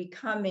that are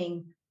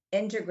becoming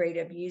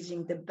integrative,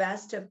 using the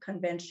best of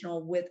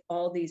conventional with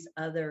all these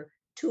other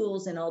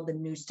tools and all the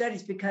new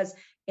studies, because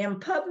in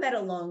PubMed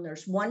alone,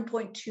 there's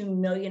 1.2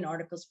 million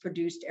articles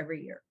produced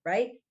every year,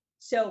 right?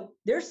 So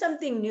there's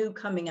something new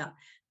coming up.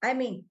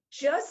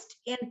 Just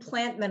in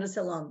plant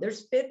medicine alone,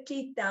 there's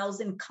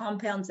 50,000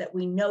 compounds that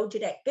we know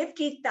today.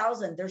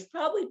 50,000, there's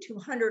probably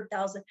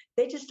 200,000.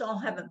 They just all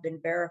haven't been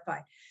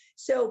verified.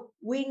 So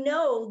we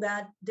know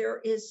that there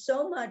is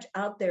so much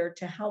out there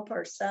to help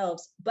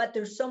ourselves, but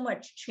there's so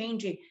much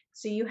changing.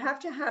 So you have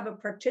to have a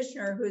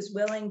practitioner who's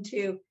willing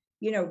to,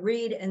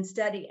 read and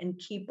study and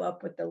keep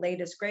up with the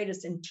latest,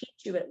 greatest, and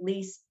teach you at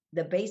least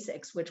the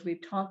basics, which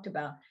we've talked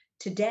about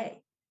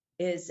today,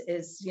 is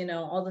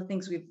all the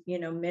things we've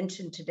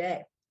mentioned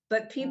today.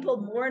 But people,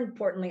 more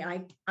importantly,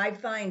 I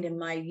find in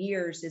my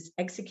years is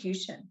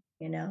execution.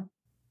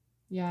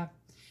 Yeah.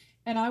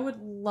 And I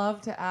would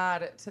love to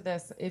add to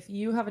this, if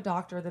you have a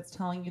doctor that's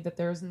telling you that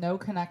there's no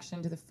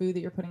connection to the food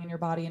that you're putting in your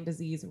body and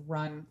disease,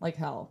 run like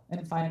hell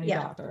and find a new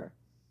doctor.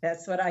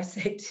 That's what I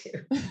say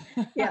too.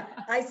 Yeah,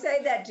 I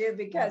say that too,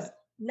 because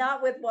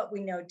not with what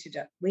we know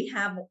today. We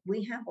have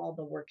all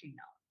the working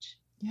knowledge.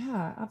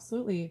 Yeah,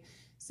 absolutely.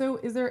 So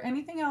is there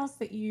anything else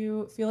that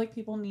you feel like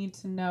people need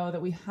to know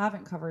that we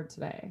haven't covered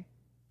today?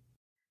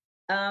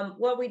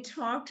 Well, we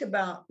talked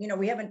about,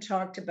 we haven't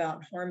talked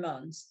about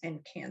hormones and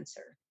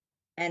cancer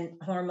and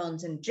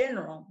hormones in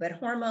general, but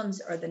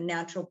hormones are the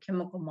natural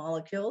chemical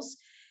molecules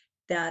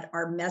that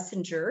are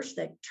messengers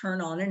that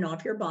turn on and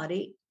off your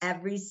body.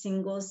 Every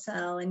single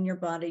cell in your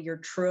body, your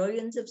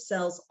trillions of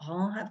cells,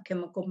 all have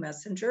chemical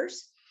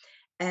messengers.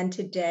 And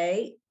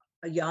today,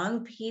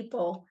 young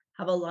people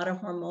have a lot of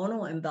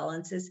hormonal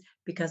imbalances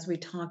because we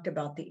talked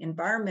about the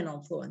environmental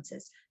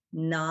influences,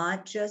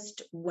 not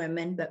just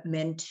women, but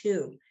men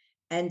too.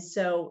 And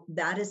so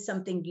that is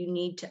something you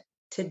need to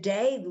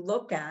today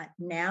look at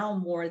now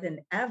more than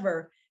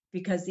ever,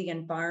 because the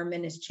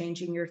environment is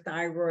changing your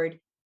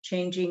thyroid,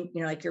 changing,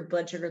 like your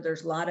blood sugar.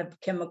 There's a lot of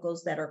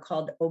chemicals that are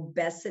called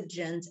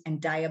obesogens and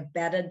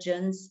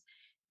diabetogens.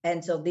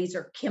 And so these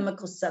are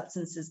chemical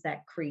substances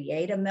that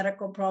create a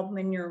medical problem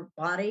in your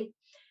body.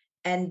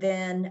 And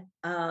then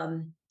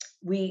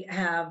we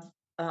have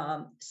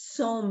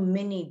so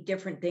many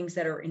different things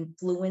that are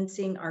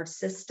influencing our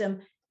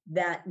system,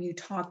 that you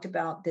talked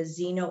about, the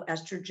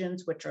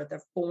xenoestrogens, which are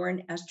the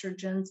foreign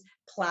estrogens.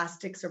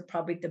 Plastics are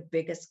probably the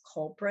biggest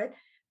culprit.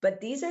 But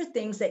these are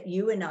things that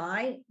you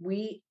and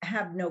we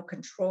have no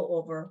control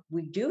over.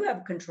 We do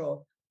have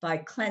control by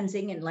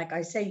cleansing. And like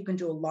I say, you can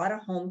do a lot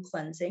of home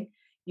cleansing.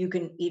 You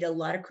can eat a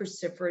lot of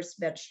cruciferous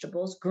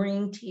vegetables.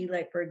 Green tea,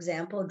 like for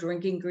example,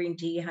 drinking green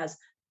tea has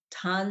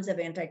tons of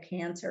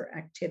anti-cancer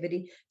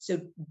activity.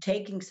 So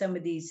taking some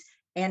of these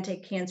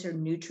anti-cancer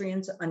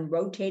nutrients and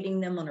rotating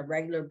them on a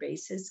regular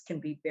basis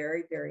can be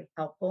very, very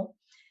helpful.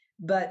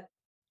 But,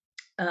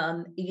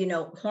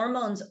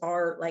 hormones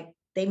are like,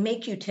 they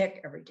make you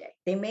tick every day.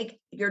 They make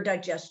your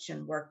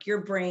digestion work,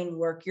 your brain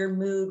work, your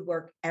mood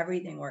work,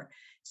 everything work.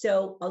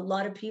 So a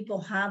lot of people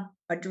have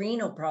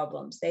adrenal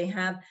problems. They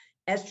have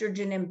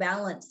estrogen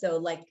imbalance. So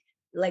like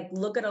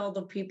look at all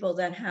the people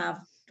that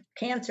have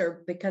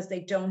cancer because they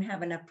don't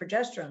have enough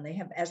progesterone. They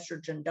have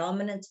estrogen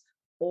dominance,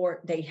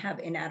 or they have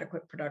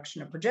inadequate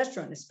production of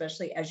progesterone,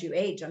 especially as you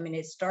age. I mean,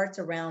 it starts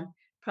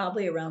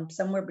probably around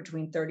somewhere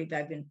between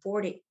 35 and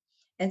 40.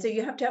 And so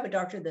you have to have a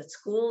doctor that's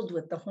schooled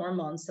with the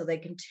hormones so they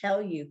can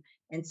tell you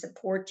and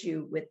support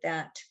you with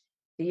that,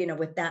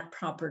 with that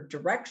proper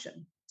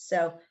direction.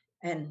 So,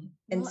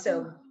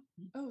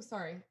 oh,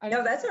 sorry.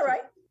 No, that's all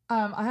right.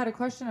 I had a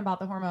question about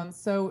the hormones.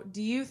 So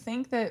do you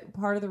think that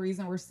part of the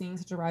reason we're seeing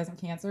such a rise in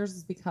cancers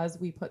is because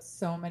we put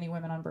so many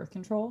women on birth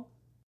control?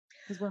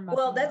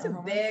 Well, that's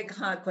a big,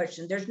 hot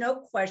question. There's no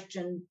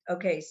question.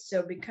 Okay,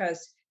 so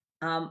because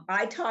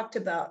I talked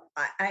about,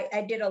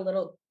 I did a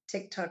little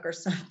TikTok or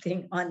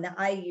something on the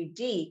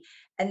IUD,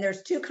 and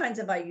there's two kinds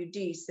of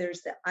IUDs.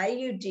 There's the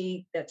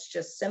IUD that's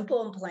just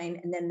simple and plain,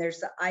 and then there's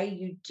the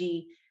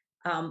IUD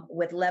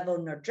with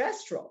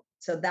levonorgestrel.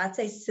 So that's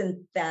a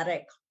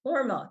synthetic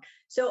hormone.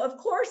 So of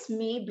course,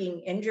 me being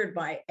injured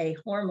by a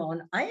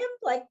hormone, I am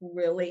like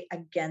really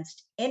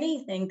against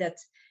anything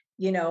that's,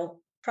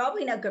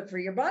 probably not good for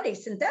your body,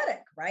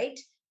 synthetic, right?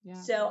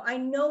 Yeah. So I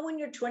know when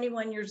you're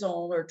 21 years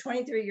old or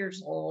 23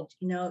 years old,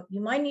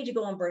 you might need to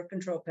go on birth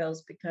control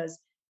pills because,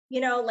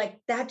 like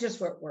that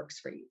just what works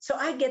for you. So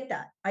I get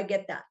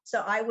that.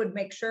 So I would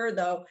make sure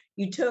though,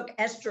 you took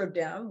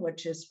estrogen,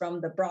 which is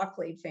from the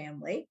broccoli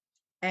family,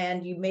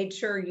 and you made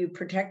sure you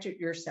protected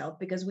yourself,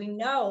 because we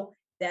know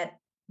that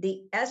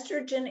the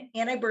estrogen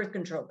anti-birth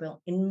control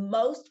pill in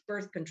most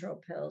birth control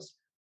pills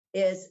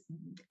is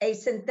a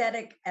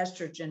synthetic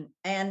estrogen,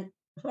 and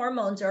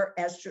hormones are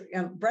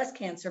estrogen. Breast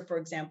cancer, for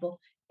example,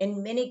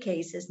 in many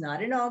cases,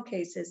 not in all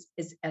cases,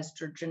 is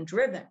estrogen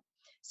driven.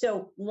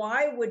 So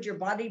why would your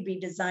body be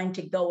designed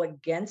to go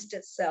against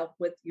itself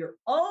with your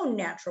own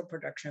natural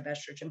production of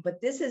estrogen?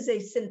 But this is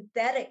a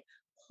synthetic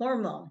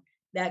hormone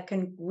that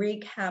can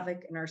wreak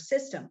havoc in our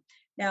system.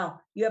 Now,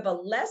 you have a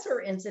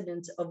lesser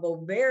incidence of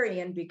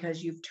ovarian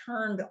because you've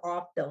turned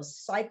off those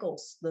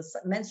cycles, the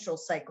menstrual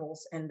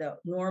cycles and the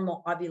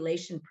normal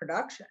ovulation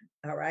production.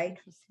 All right.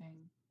 Interesting.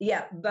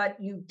 Yeah, but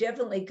you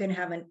definitely can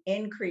have an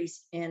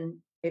increase in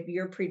if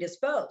you're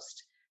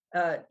predisposed.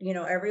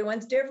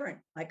 Everyone's different.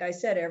 Like I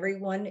said,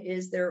 everyone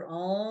is their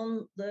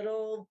own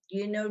little,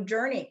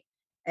 journey.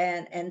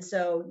 And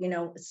so,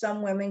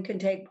 some women can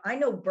take,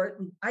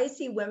 I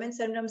see women,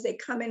 sometimes they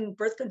come in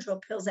birth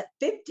control pills at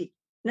 50.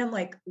 And I'm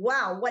like,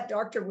 wow, what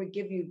doctor would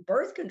give you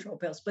birth control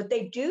pills? But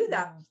they do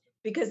that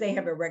because they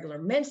have irregular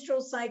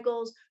menstrual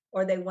cycles,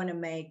 or they want to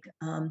make,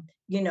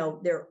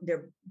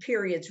 their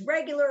periods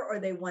regular, or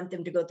they want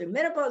them to go through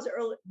menopause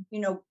early,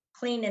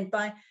 clean and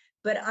fine.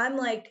 But I'm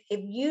like,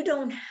 if you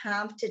don't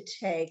have to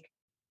take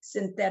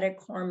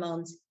synthetic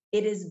hormones,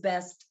 it is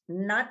best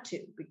not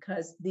to,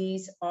 because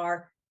these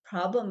are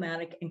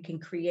problematic and can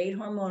create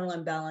hormonal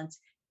imbalance,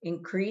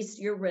 increase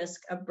your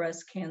risk of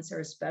breast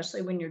cancer,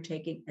 especially when you're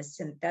taking a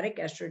synthetic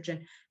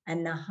estrogen,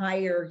 and the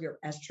higher your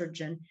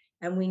estrogen.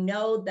 And we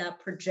know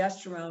that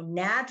progesterone,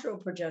 natural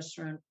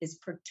progesterone, is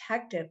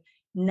protective,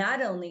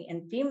 not only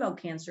in female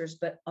cancers,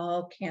 but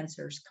all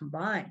cancers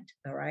combined.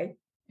 All right.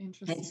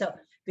 Interesting. And so,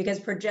 because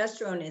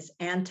progesterone is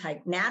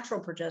natural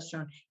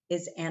progesterone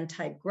is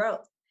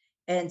anti-growth.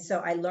 And so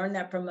I learned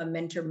that from a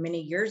mentor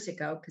many years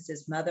ago, because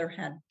his mother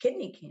had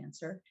kidney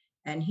cancer,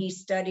 and he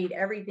studied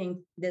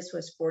everything. This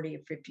was 40 or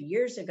 50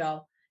 years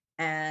ago.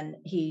 And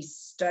he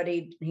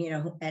studied,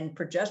 and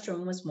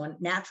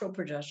natural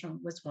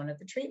progesterone was one of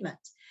the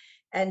treatments.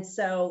 And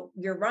so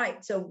you're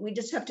right. So we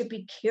just have to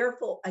be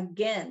careful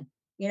again.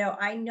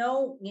 I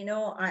know,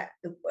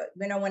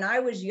 when I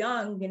was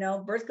young,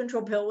 birth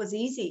control pill was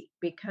easy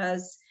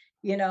because,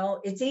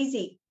 it's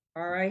easy.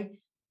 All right.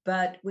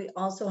 But we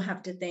also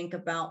have to think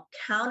about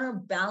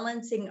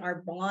counterbalancing our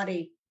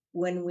body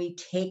when we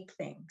take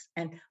things,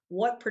 and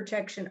what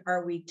protection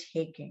are we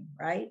taking,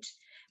 right?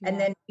 Yeah. And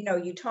then,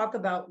 you talk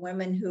about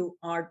women who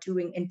are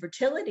doing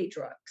infertility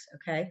drugs.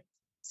 Okay.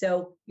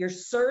 So you're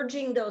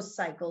surging those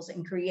cycles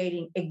and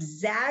creating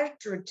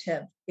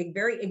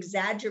very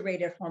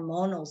exaggerated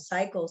hormonal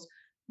cycles.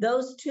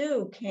 Those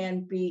too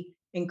can be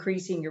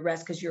increasing your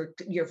risk, because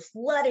you're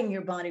flooding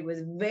your body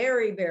with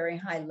very, very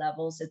high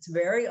levels. It's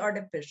very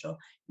artificial.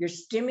 You're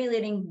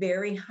stimulating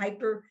very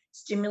hyper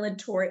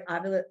stimulatory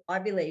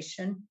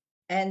ovulation.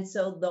 And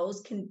so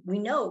we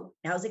know,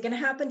 now is it going to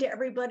happen to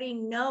everybody?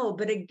 No.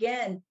 But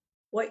again,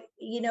 what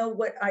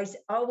I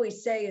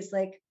always say is,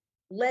 like,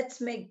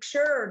 let's make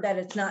sure that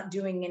it's not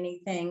doing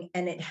anything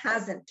and it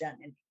hasn't done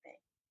anything.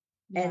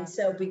 Yeah. And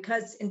so,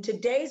 because in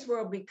today's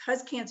world,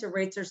 because cancer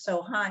rates are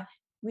so high,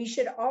 we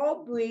should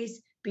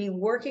always be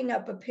working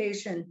up a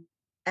patient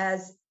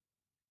as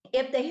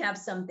if they have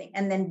something,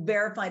 and then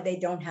verify they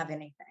don't have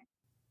anything.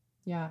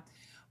 Yeah.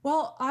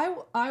 Well,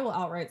 I will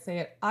outright say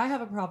it. I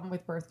have a problem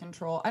with birth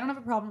control. I don't have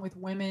a problem with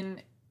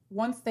women,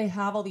 once they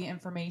have all the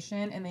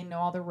information and they know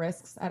all the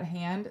risks at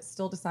hand,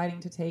 still deciding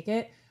to take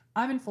it.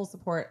 I'm in full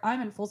support.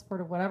 I'm in full support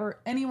of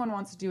whatever anyone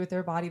wants to do with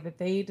their body that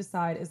they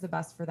decide is the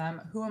best for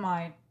them. Who am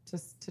I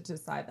to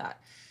decide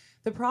that?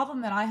 The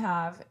problem that I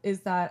have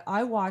is that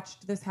I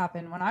watched this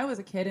happen when I was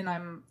a kid, and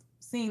I'm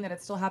seeing that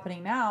it's still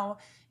happening now,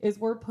 is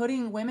we're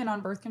putting women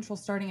on birth control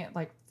starting at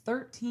like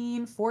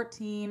 13,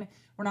 14.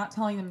 We're not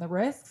telling them the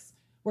risks.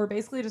 We're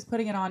basically just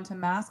putting it on to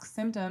mask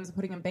symptoms,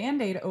 putting a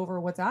Band-Aid over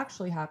what's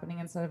actually happening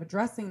instead of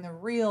addressing the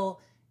real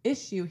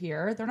issue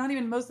here. They're not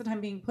even most of the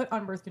time being put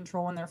on birth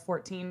control when they're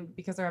 14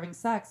 because they're having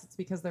sex. It's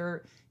because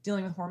they're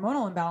dealing with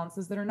hormonal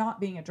imbalances that are not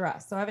being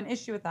addressed. So I have an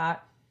issue with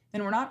that.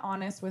 Then we're not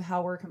honest with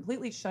how we're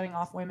completely shutting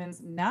off women's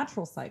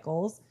natural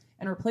cycles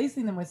and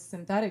replacing them with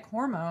synthetic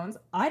hormones.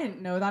 I didn't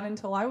know that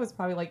until I was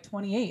probably like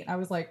 28. I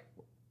was like,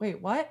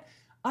 wait, what?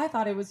 I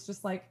thought it was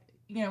just like,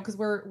 because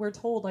we're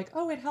told like,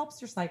 oh, it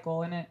helps your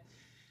cycle, and it,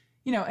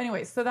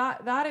 anyway, so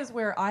that is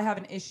where I have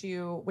an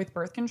issue with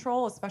birth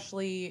control,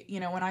 especially,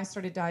 when I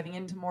started diving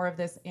into more of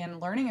this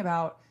and learning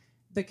about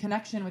the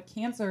connection with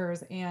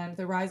cancers and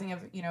the rising of,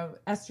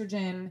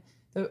 estrogen,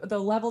 the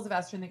levels of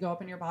estrogen that go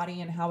up in your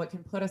body and how it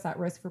can put us at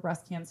risk for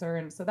breast cancer.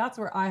 And so that's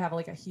where I have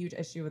like a huge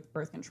issue with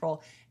birth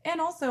control. And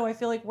also I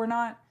feel like we're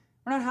not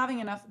having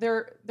enough,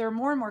 there are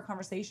more and more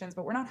conversations,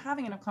 but we're not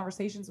having enough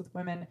conversations with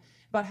women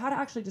about how to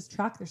actually just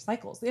track their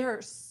cycles. There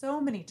are so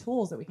many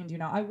tools that we can do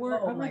now.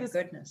 Oh my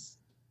goodness.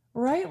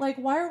 Right? Like,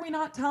 why are we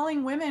not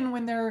telling women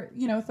when they're,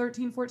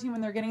 13, 14,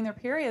 when they're getting their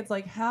periods,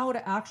 like how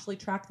to actually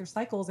track their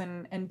cycles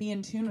and be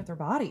in tune with their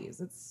bodies?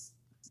 It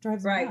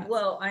drives me nuts.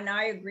 Well, and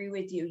I agree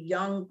with you.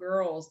 Young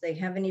girls, they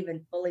haven't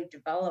even fully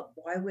developed.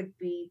 Why would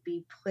we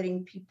be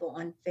putting people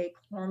on fake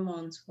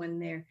hormones when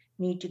they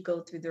need to go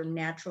through their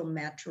natural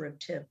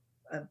maturative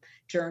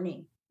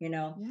journey?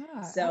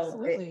 Yeah, so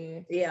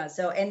absolutely.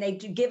 So, and they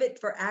do give it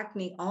for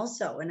acne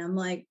also. And I'm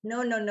like,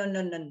 no. These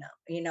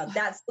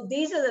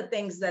are the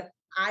things that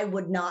I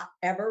would not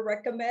ever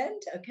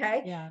recommend.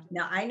 Okay. Yeah.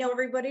 Now I know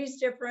everybody's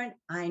different.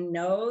 I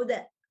know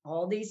that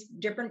all these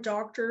different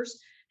doctors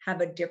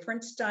have a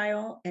different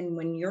style. And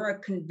when you're a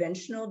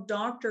conventional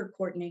doctor,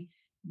 Courtney,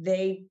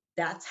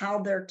 that's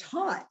how they're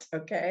taught.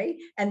 Okay.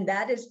 And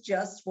that is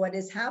just what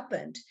has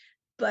happened.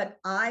 But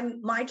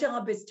my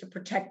job is to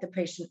protect the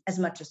patient as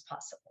much as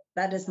possible.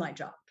 That is my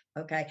job.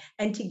 Okay.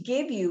 And to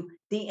give you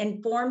the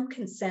informed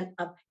consent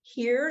of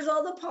here's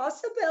all the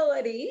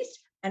possibilities.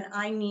 And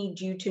I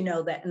need you to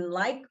know that. And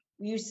like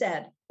you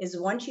said, is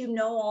once you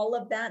know all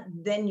of that,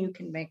 then you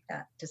can make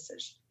that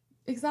decision.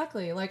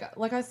 Exactly.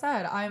 Like I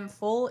said, I'm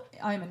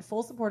in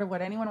full support of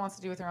what anyone wants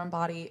to do with their own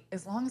body,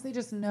 as long as they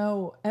just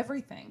know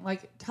everything.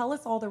 Like, tell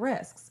us all the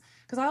risks.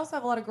 Because I also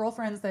have a lot of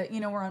girlfriends that,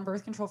 were on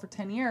birth control for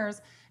 10 years.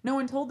 No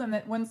one told them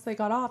that once they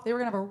got off, they were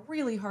going to have a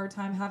really hard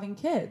time having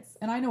kids.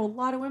 And I know a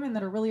lot of women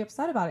that are really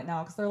upset about it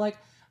now because they're like, I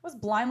was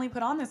blindly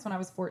put on this when I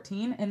was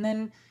 14 and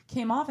then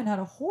came off and had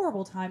a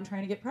horrible time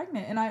trying to get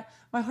pregnant. And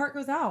my heart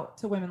goes out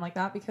to women like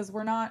that because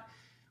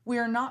we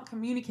are not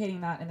communicating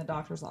that in the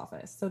doctor's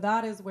office. So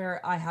that is where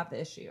I have the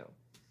issue.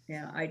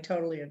 Yeah, I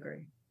totally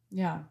agree.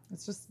 Yeah,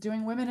 it's just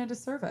doing women a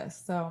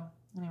disservice. So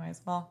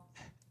anyways, well,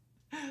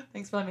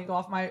 thanks for letting me go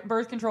off my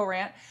birth control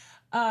rant.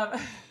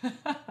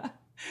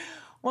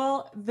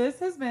 Well, this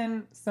has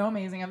been so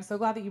amazing. I'm so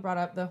glad that you brought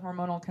up the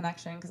hormonal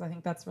connection because I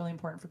think that's really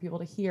important for people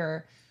to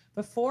hear.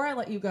 Before I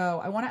let you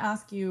go, I want to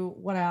ask you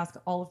what I ask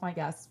all of my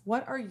guests.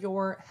 What are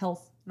your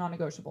health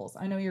non-negotiables?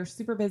 I know you're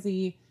super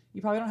busy.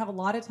 You probably don't have a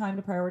lot of time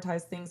to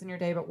prioritize things in your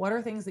day, but what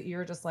are things that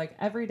you're just like,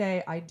 every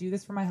day I do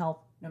this for my health,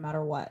 no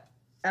matter what?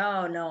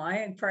 Oh, no,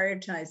 I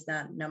prioritize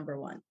that number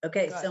one.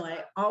 Okay, Good. so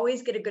I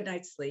always get a good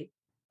night's sleep.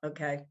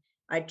 Okay,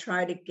 I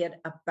try to get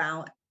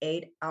about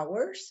 8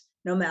 hours,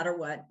 no matter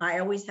what. I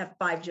always have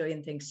 5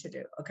 jillion things to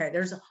do. Okay,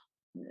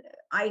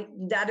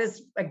 that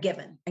is a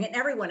given, and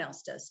everyone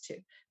else does too.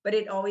 But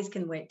it always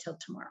can wait till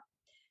tomorrow.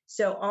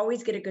 So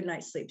always get a good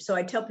night's sleep. So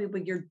I tell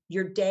people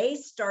your day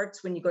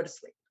starts when you go to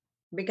sleep,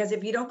 because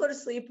if you don't go to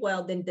sleep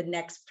well, then the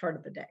next part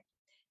of the day.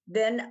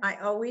 Then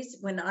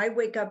when I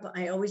wake up,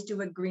 I always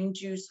do a green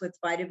juice with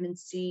vitamin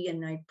C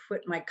and I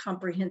put my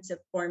comprehensive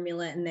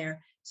formula in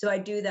there. So I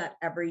do that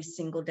every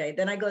single day.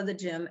 Then I go to the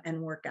gym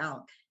and work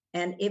out.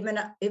 And even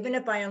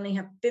if I only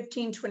have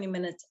 15, 20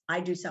 minutes, I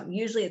do something.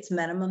 Usually it's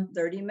minimum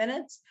 30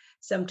 minutes.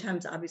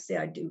 Sometimes obviously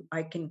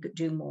I can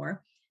do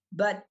more.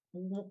 But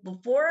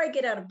before I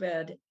get out of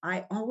bed,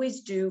 I'm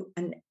always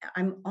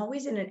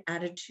in an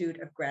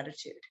attitude of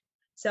gratitude.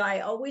 So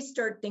I always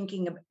start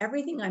thinking of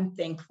everything I'm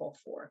thankful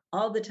for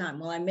all the time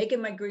while I'm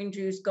making my green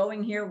juice,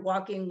 going here,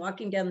 walking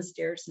down the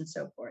stairs and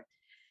so forth.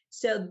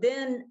 So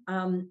then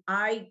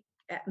I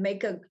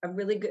make a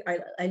really good,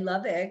 I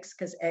love eggs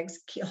because eggs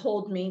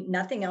hold me.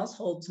 Nothing else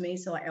holds me.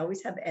 So I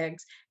always have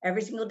eggs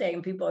every single day.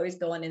 And people always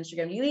go on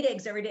Instagram, you eat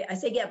eggs every day. I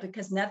say, yeah,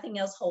 because nothing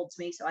else holds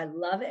me. So I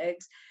love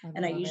eggs.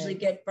 I usually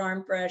get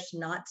farm fresh,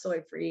 not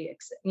soy free,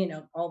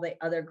 all the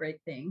other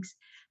great things.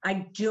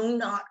 I do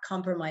not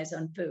compromise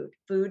on food.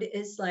 Food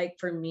is like,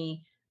 for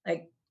me,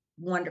 like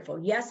wonderful.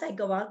 Yes, I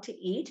go out to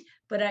eat,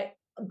 but I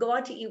go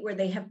out to eat where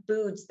they have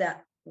foods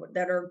that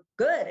are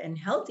good and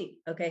healthy.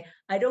 Okay.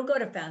 I don't go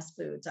to fast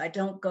foods. I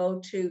don't go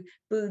to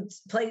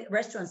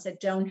restaurants that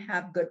don't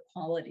have good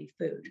quality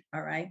food.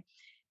 All right.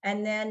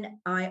 And then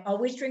I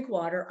always drink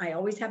water. I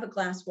always have a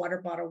glass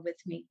water bottle with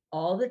me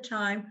all the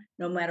time.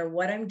 No matter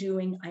what I'm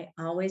doing, I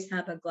always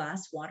have a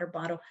glass water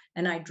bottle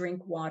and I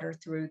drink water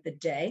through the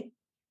day.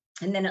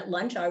 And then at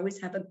lunch, I always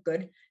have a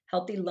good,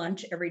 healthy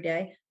lunch every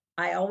day.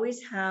 I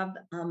always have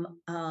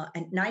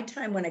at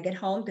nighttime when I get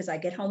home, because I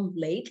get home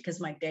late because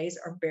my days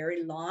are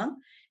very long.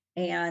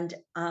 And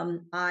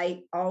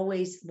I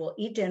always will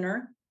eat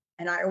dinner.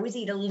 And I always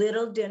eat a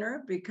little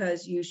dinner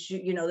because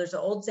there's an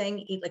old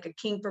saying, eat like a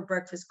king for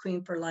breakfast,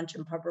 queen for lunch,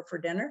 and pauper for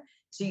dinner.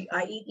 So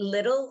I eat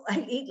little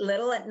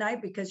at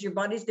night because your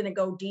body's going to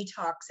go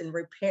detox and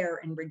repair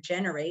and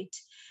regenerate.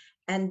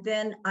 And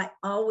then I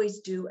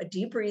always do a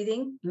deep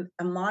breathing,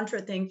 a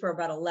mantra thing for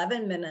about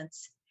 11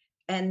 minutes.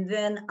 And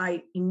then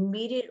I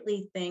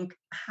immediately think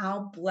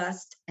how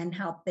blessed and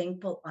how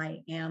thankful I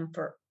am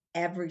for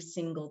every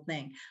single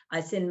thing.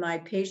 I send my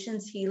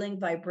patients healing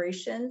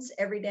vibrations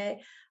every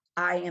day.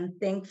 I am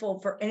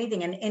thankful for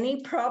anything and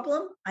any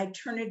problem, I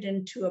turn it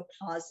into a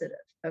positive.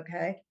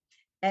 Okay.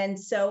 And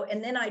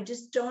then I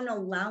just don't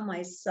allow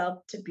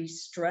myself to be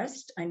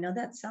stressed. I know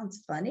that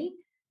sounds funny,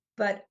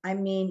 but I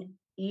mean,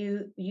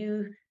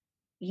 you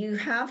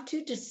have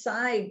to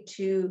decide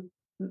to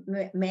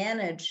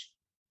manage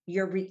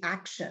your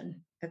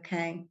reaction.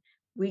 Okay.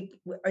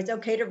 It's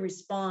okay to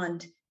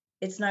respond.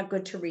 It's not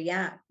good to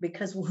react,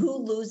 because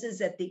who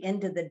loses at the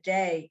end of the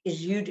day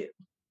is you do.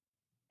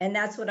 And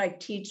that's what I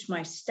teach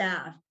my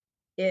staff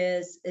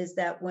is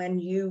that when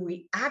you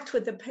react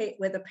with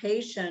a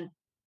patient,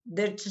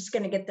 they're just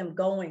going to get them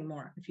going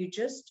more. If you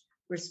just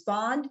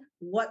respond,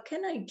 what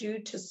can I do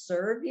to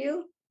serve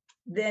you?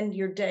 Then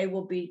your day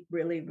will be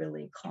really,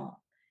 really calm.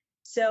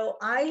 So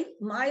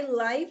my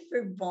life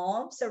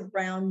revolves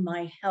around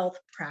my health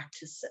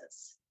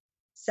practices.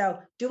 So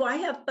do I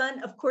have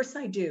fun? Of course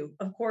I do.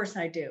 Of course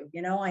I do.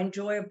 I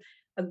enjoy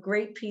a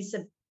great piece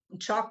of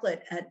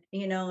chocolate at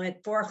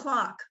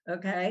 4:00.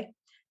 Okay.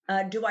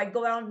 Do I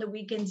go out on the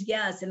weekends?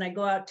 Yes. And I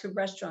go out to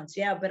restaurants.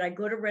 Yeah. But I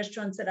go to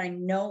restaurants that I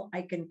know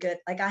I can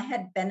get. Like I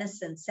had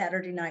venison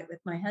Saturday night with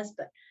my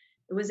husband.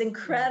 It was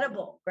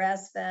incredible,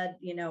 grass fed,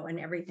 and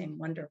everything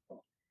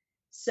wonderful.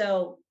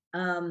 So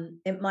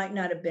it might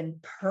not have been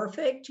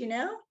perfect,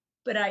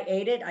 but I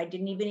ate it. I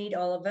didn't even eat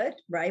all of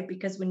it, right?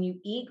 Because when you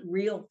eat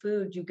real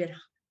food, you get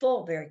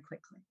full very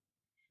quickly.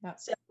 Yeah.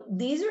 So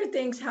these are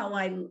things how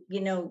I,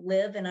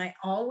 live. And I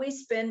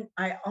always spend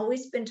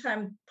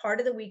time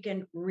part of the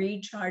weekend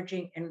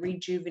recharging and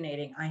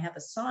rejuvenating. I have a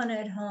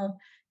sauna at home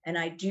and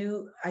I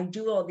do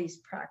all these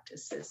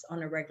practices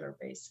on a regular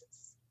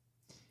basis.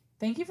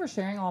 Thank you for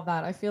sharing all of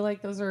that. I feel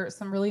like those are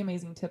some really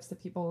amazing tips that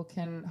people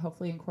can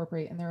hopefully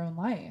incorporate in their own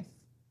life.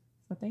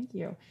 So thank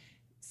you.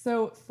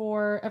 So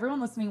for everyone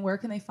listening, where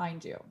can they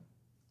find you?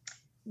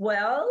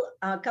 Well,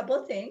 a couple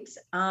of things.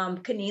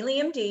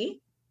 Connealy MD,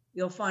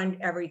 you'll find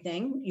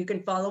everything. You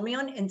can follow me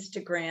on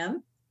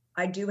Instagram.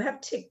 I do have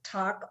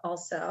TikTok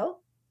also.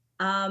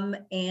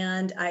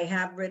 And I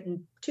have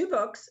written 2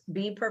 books,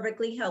 Be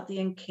Perfectly Healthy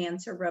and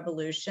Cancer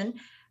Revolution.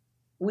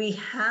 We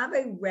have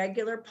a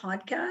regular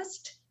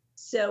podcast.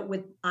 So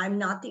I'm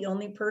not the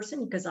only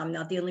person, because I'm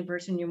not the only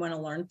person you want to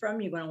learn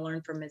from. You want to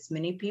learn from as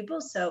many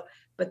people.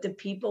 But the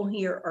people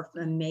here are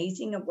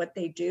amazing at what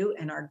they do,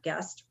 and our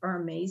guests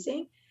are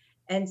amazing.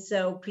 And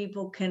so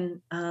people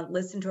can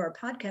listen to our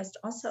podcast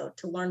also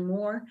to learn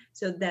more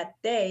so that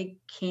they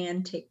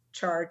can take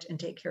charge and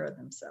take care of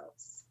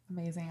themselves.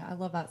 Amazing. I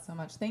love that so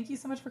much. Thank you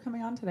so much for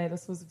coming on today.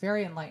 This was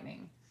very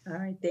enlightening. All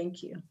right.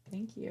 Thank you.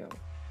 Thank you.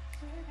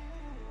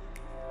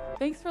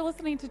 Thanks for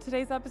listening to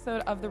today's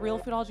episode of the Real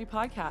Foodology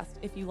Podcast.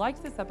 If you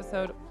liked this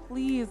episode,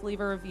 please leave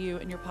a review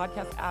in your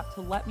podcast app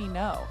to let me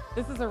know.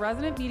 This is a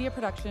resident media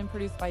production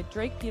produced by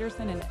Drake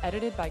Peterson and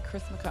edited by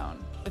Chris McCone.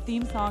 The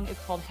theme song is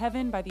called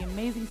Heaven by the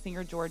amazing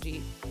singer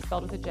Georgie,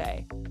 spelled with a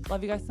J.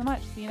 Love you guys so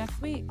much. See you next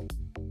week.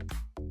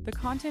 The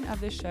content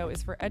of this show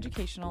is for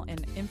educational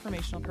and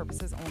informational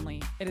purposes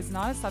only. It is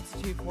not a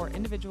substitute for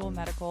individual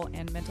medical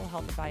and mental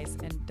health advice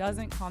and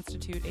doesn't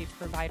constitute a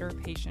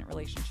provider-patient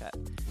relationship.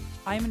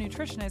 I am a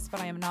nutritionist, but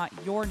I am not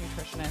your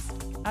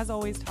nutritionist. As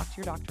always, talk to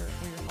your doctor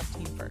or your health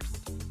team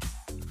first.